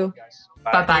 Thank you.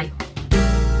 Bye-bye.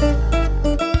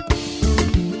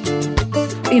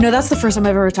 That's the first time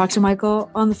I've ever talked to Michael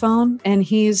on the phone, and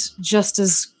he's just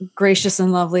as gracious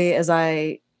and lovely as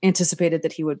I anticipated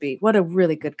that he would be. What a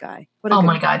really good guy.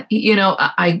 My God.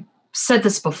 I said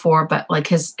this before, but like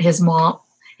his mom,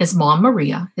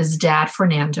 Maria, his dad,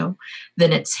 Fernando,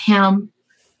 then it's him,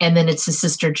 and then it's his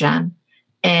sister, Jen.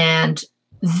 And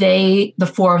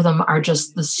the four of them are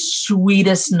just the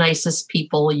sweetest, nicest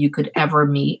people you could ever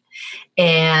meet.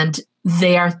 And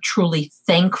they are truly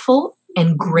thankful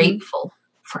and grateful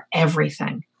for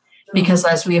everything. Because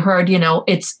as we heard,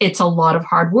 it's a lot of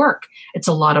hard work. It's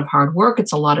a lot of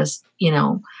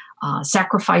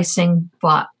sacrificing,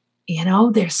 but,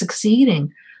 they're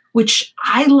succeeding, which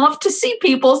I love to see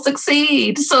people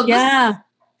succeed. So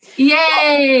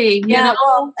yay. Yeah.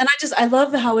 Well, and I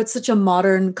love how it's such a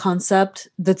modern concept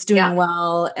that's doing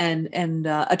well and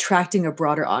attracting a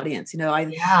broader audience.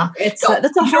 That's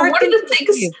a hard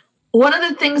thing. One of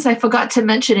the things I forgot to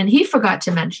mention, and he forgot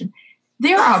to mention,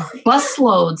 there are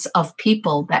busloads of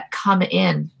people that come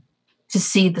in to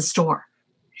see the store.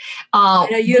 You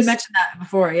had mentioned that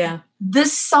before. Yeah.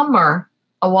 This summer,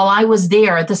 while I was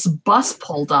there, this bus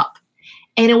pulled up,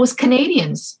 and it was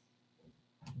Canadians.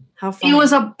 How funny. It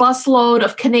was a busload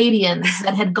of Canadians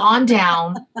that had gone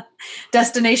down.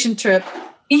 Destination trip.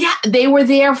 Yeah, they were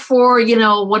there for,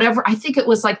 whatever. I think it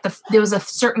was like there was a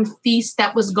certain feast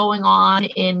that was going on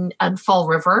in Fall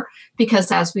River,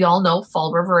 because as we all know,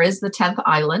 Fall River is the 10th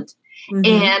island. Mm-hmm.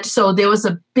 And so there was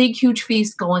a big, huge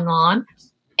feast going on.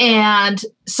 And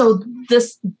so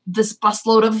this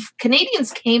busload of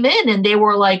Canadians came in, and they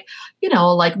were like,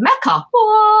 like Mecca,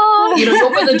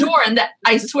 open the door. And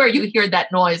I swear you hear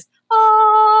that noise,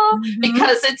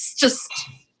 because it's just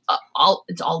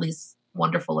all these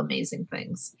wonderful, amazing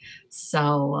things.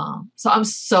 So I'm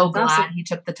so glad he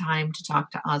took the time to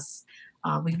talk to us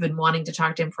We've been wanting to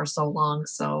talk to him for so long.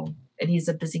 And he's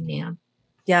a busy man.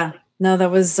 Yeah, no,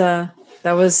 that was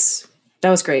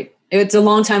great. It's a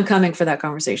long time coming for that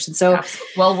conversation. So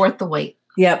Absolutely. Well worth the wait.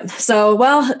 Yep. So,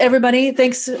 well, everybody,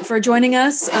 thanks for joining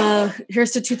us.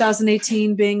 Here's to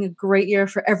 2018 being a great year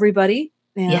for everybody,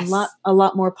 and a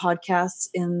lot more podcasts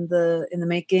in the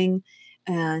making.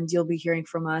 And you'll be hearing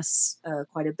from us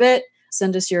quite a bit.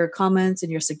 Send us your comments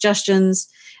and your suggestions,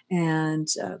 and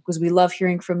because we love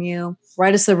hearing from you.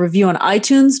 Write us a review on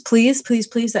iTunes, please, please,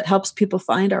 please. That helps people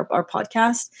find our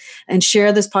podcast. And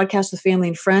share this podcast with family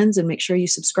and friends, and make sure you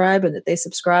subscribe and that they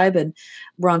subscribe. And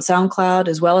we're on SoundCloud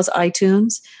as well as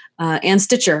iTunes and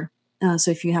Stitcher.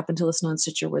 So if you happen to listen on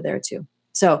Stitcher, we're there too.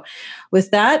 So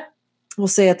with that, we'll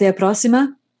say até a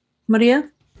próxima, Maria.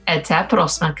 Até a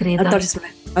próxima, querida.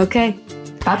 Okay.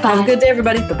 Bye-bye. Have a good day,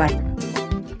 everybody. Bye-bye.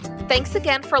 Thanks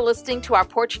again for listening to our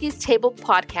Portuguese Table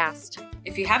podcast.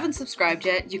 If you haven't subscribed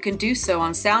yet, you can do so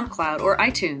on SoundCloud or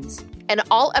iTunes. And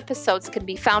all episodes can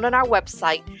be found on our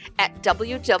website at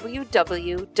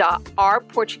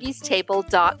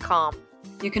www.ourportuguesetable.com.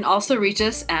 You can also reach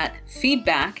us at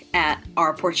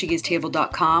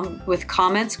feedback@ourportuguesetable.com with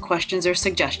comments, questions, or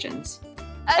suggestions.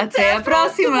 Até a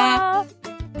próxima!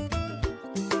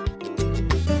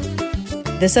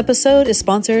 This episode is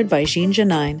sponsored by Ginja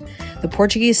 9, the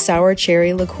Portuguese sour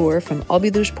cherry liqueur from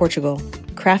Óbidos, Portugal.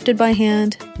 Crafted by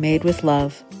hand, made with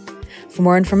love. For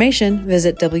more information,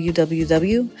 visit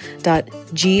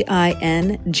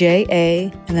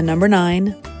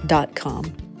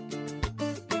www.ginja9.com.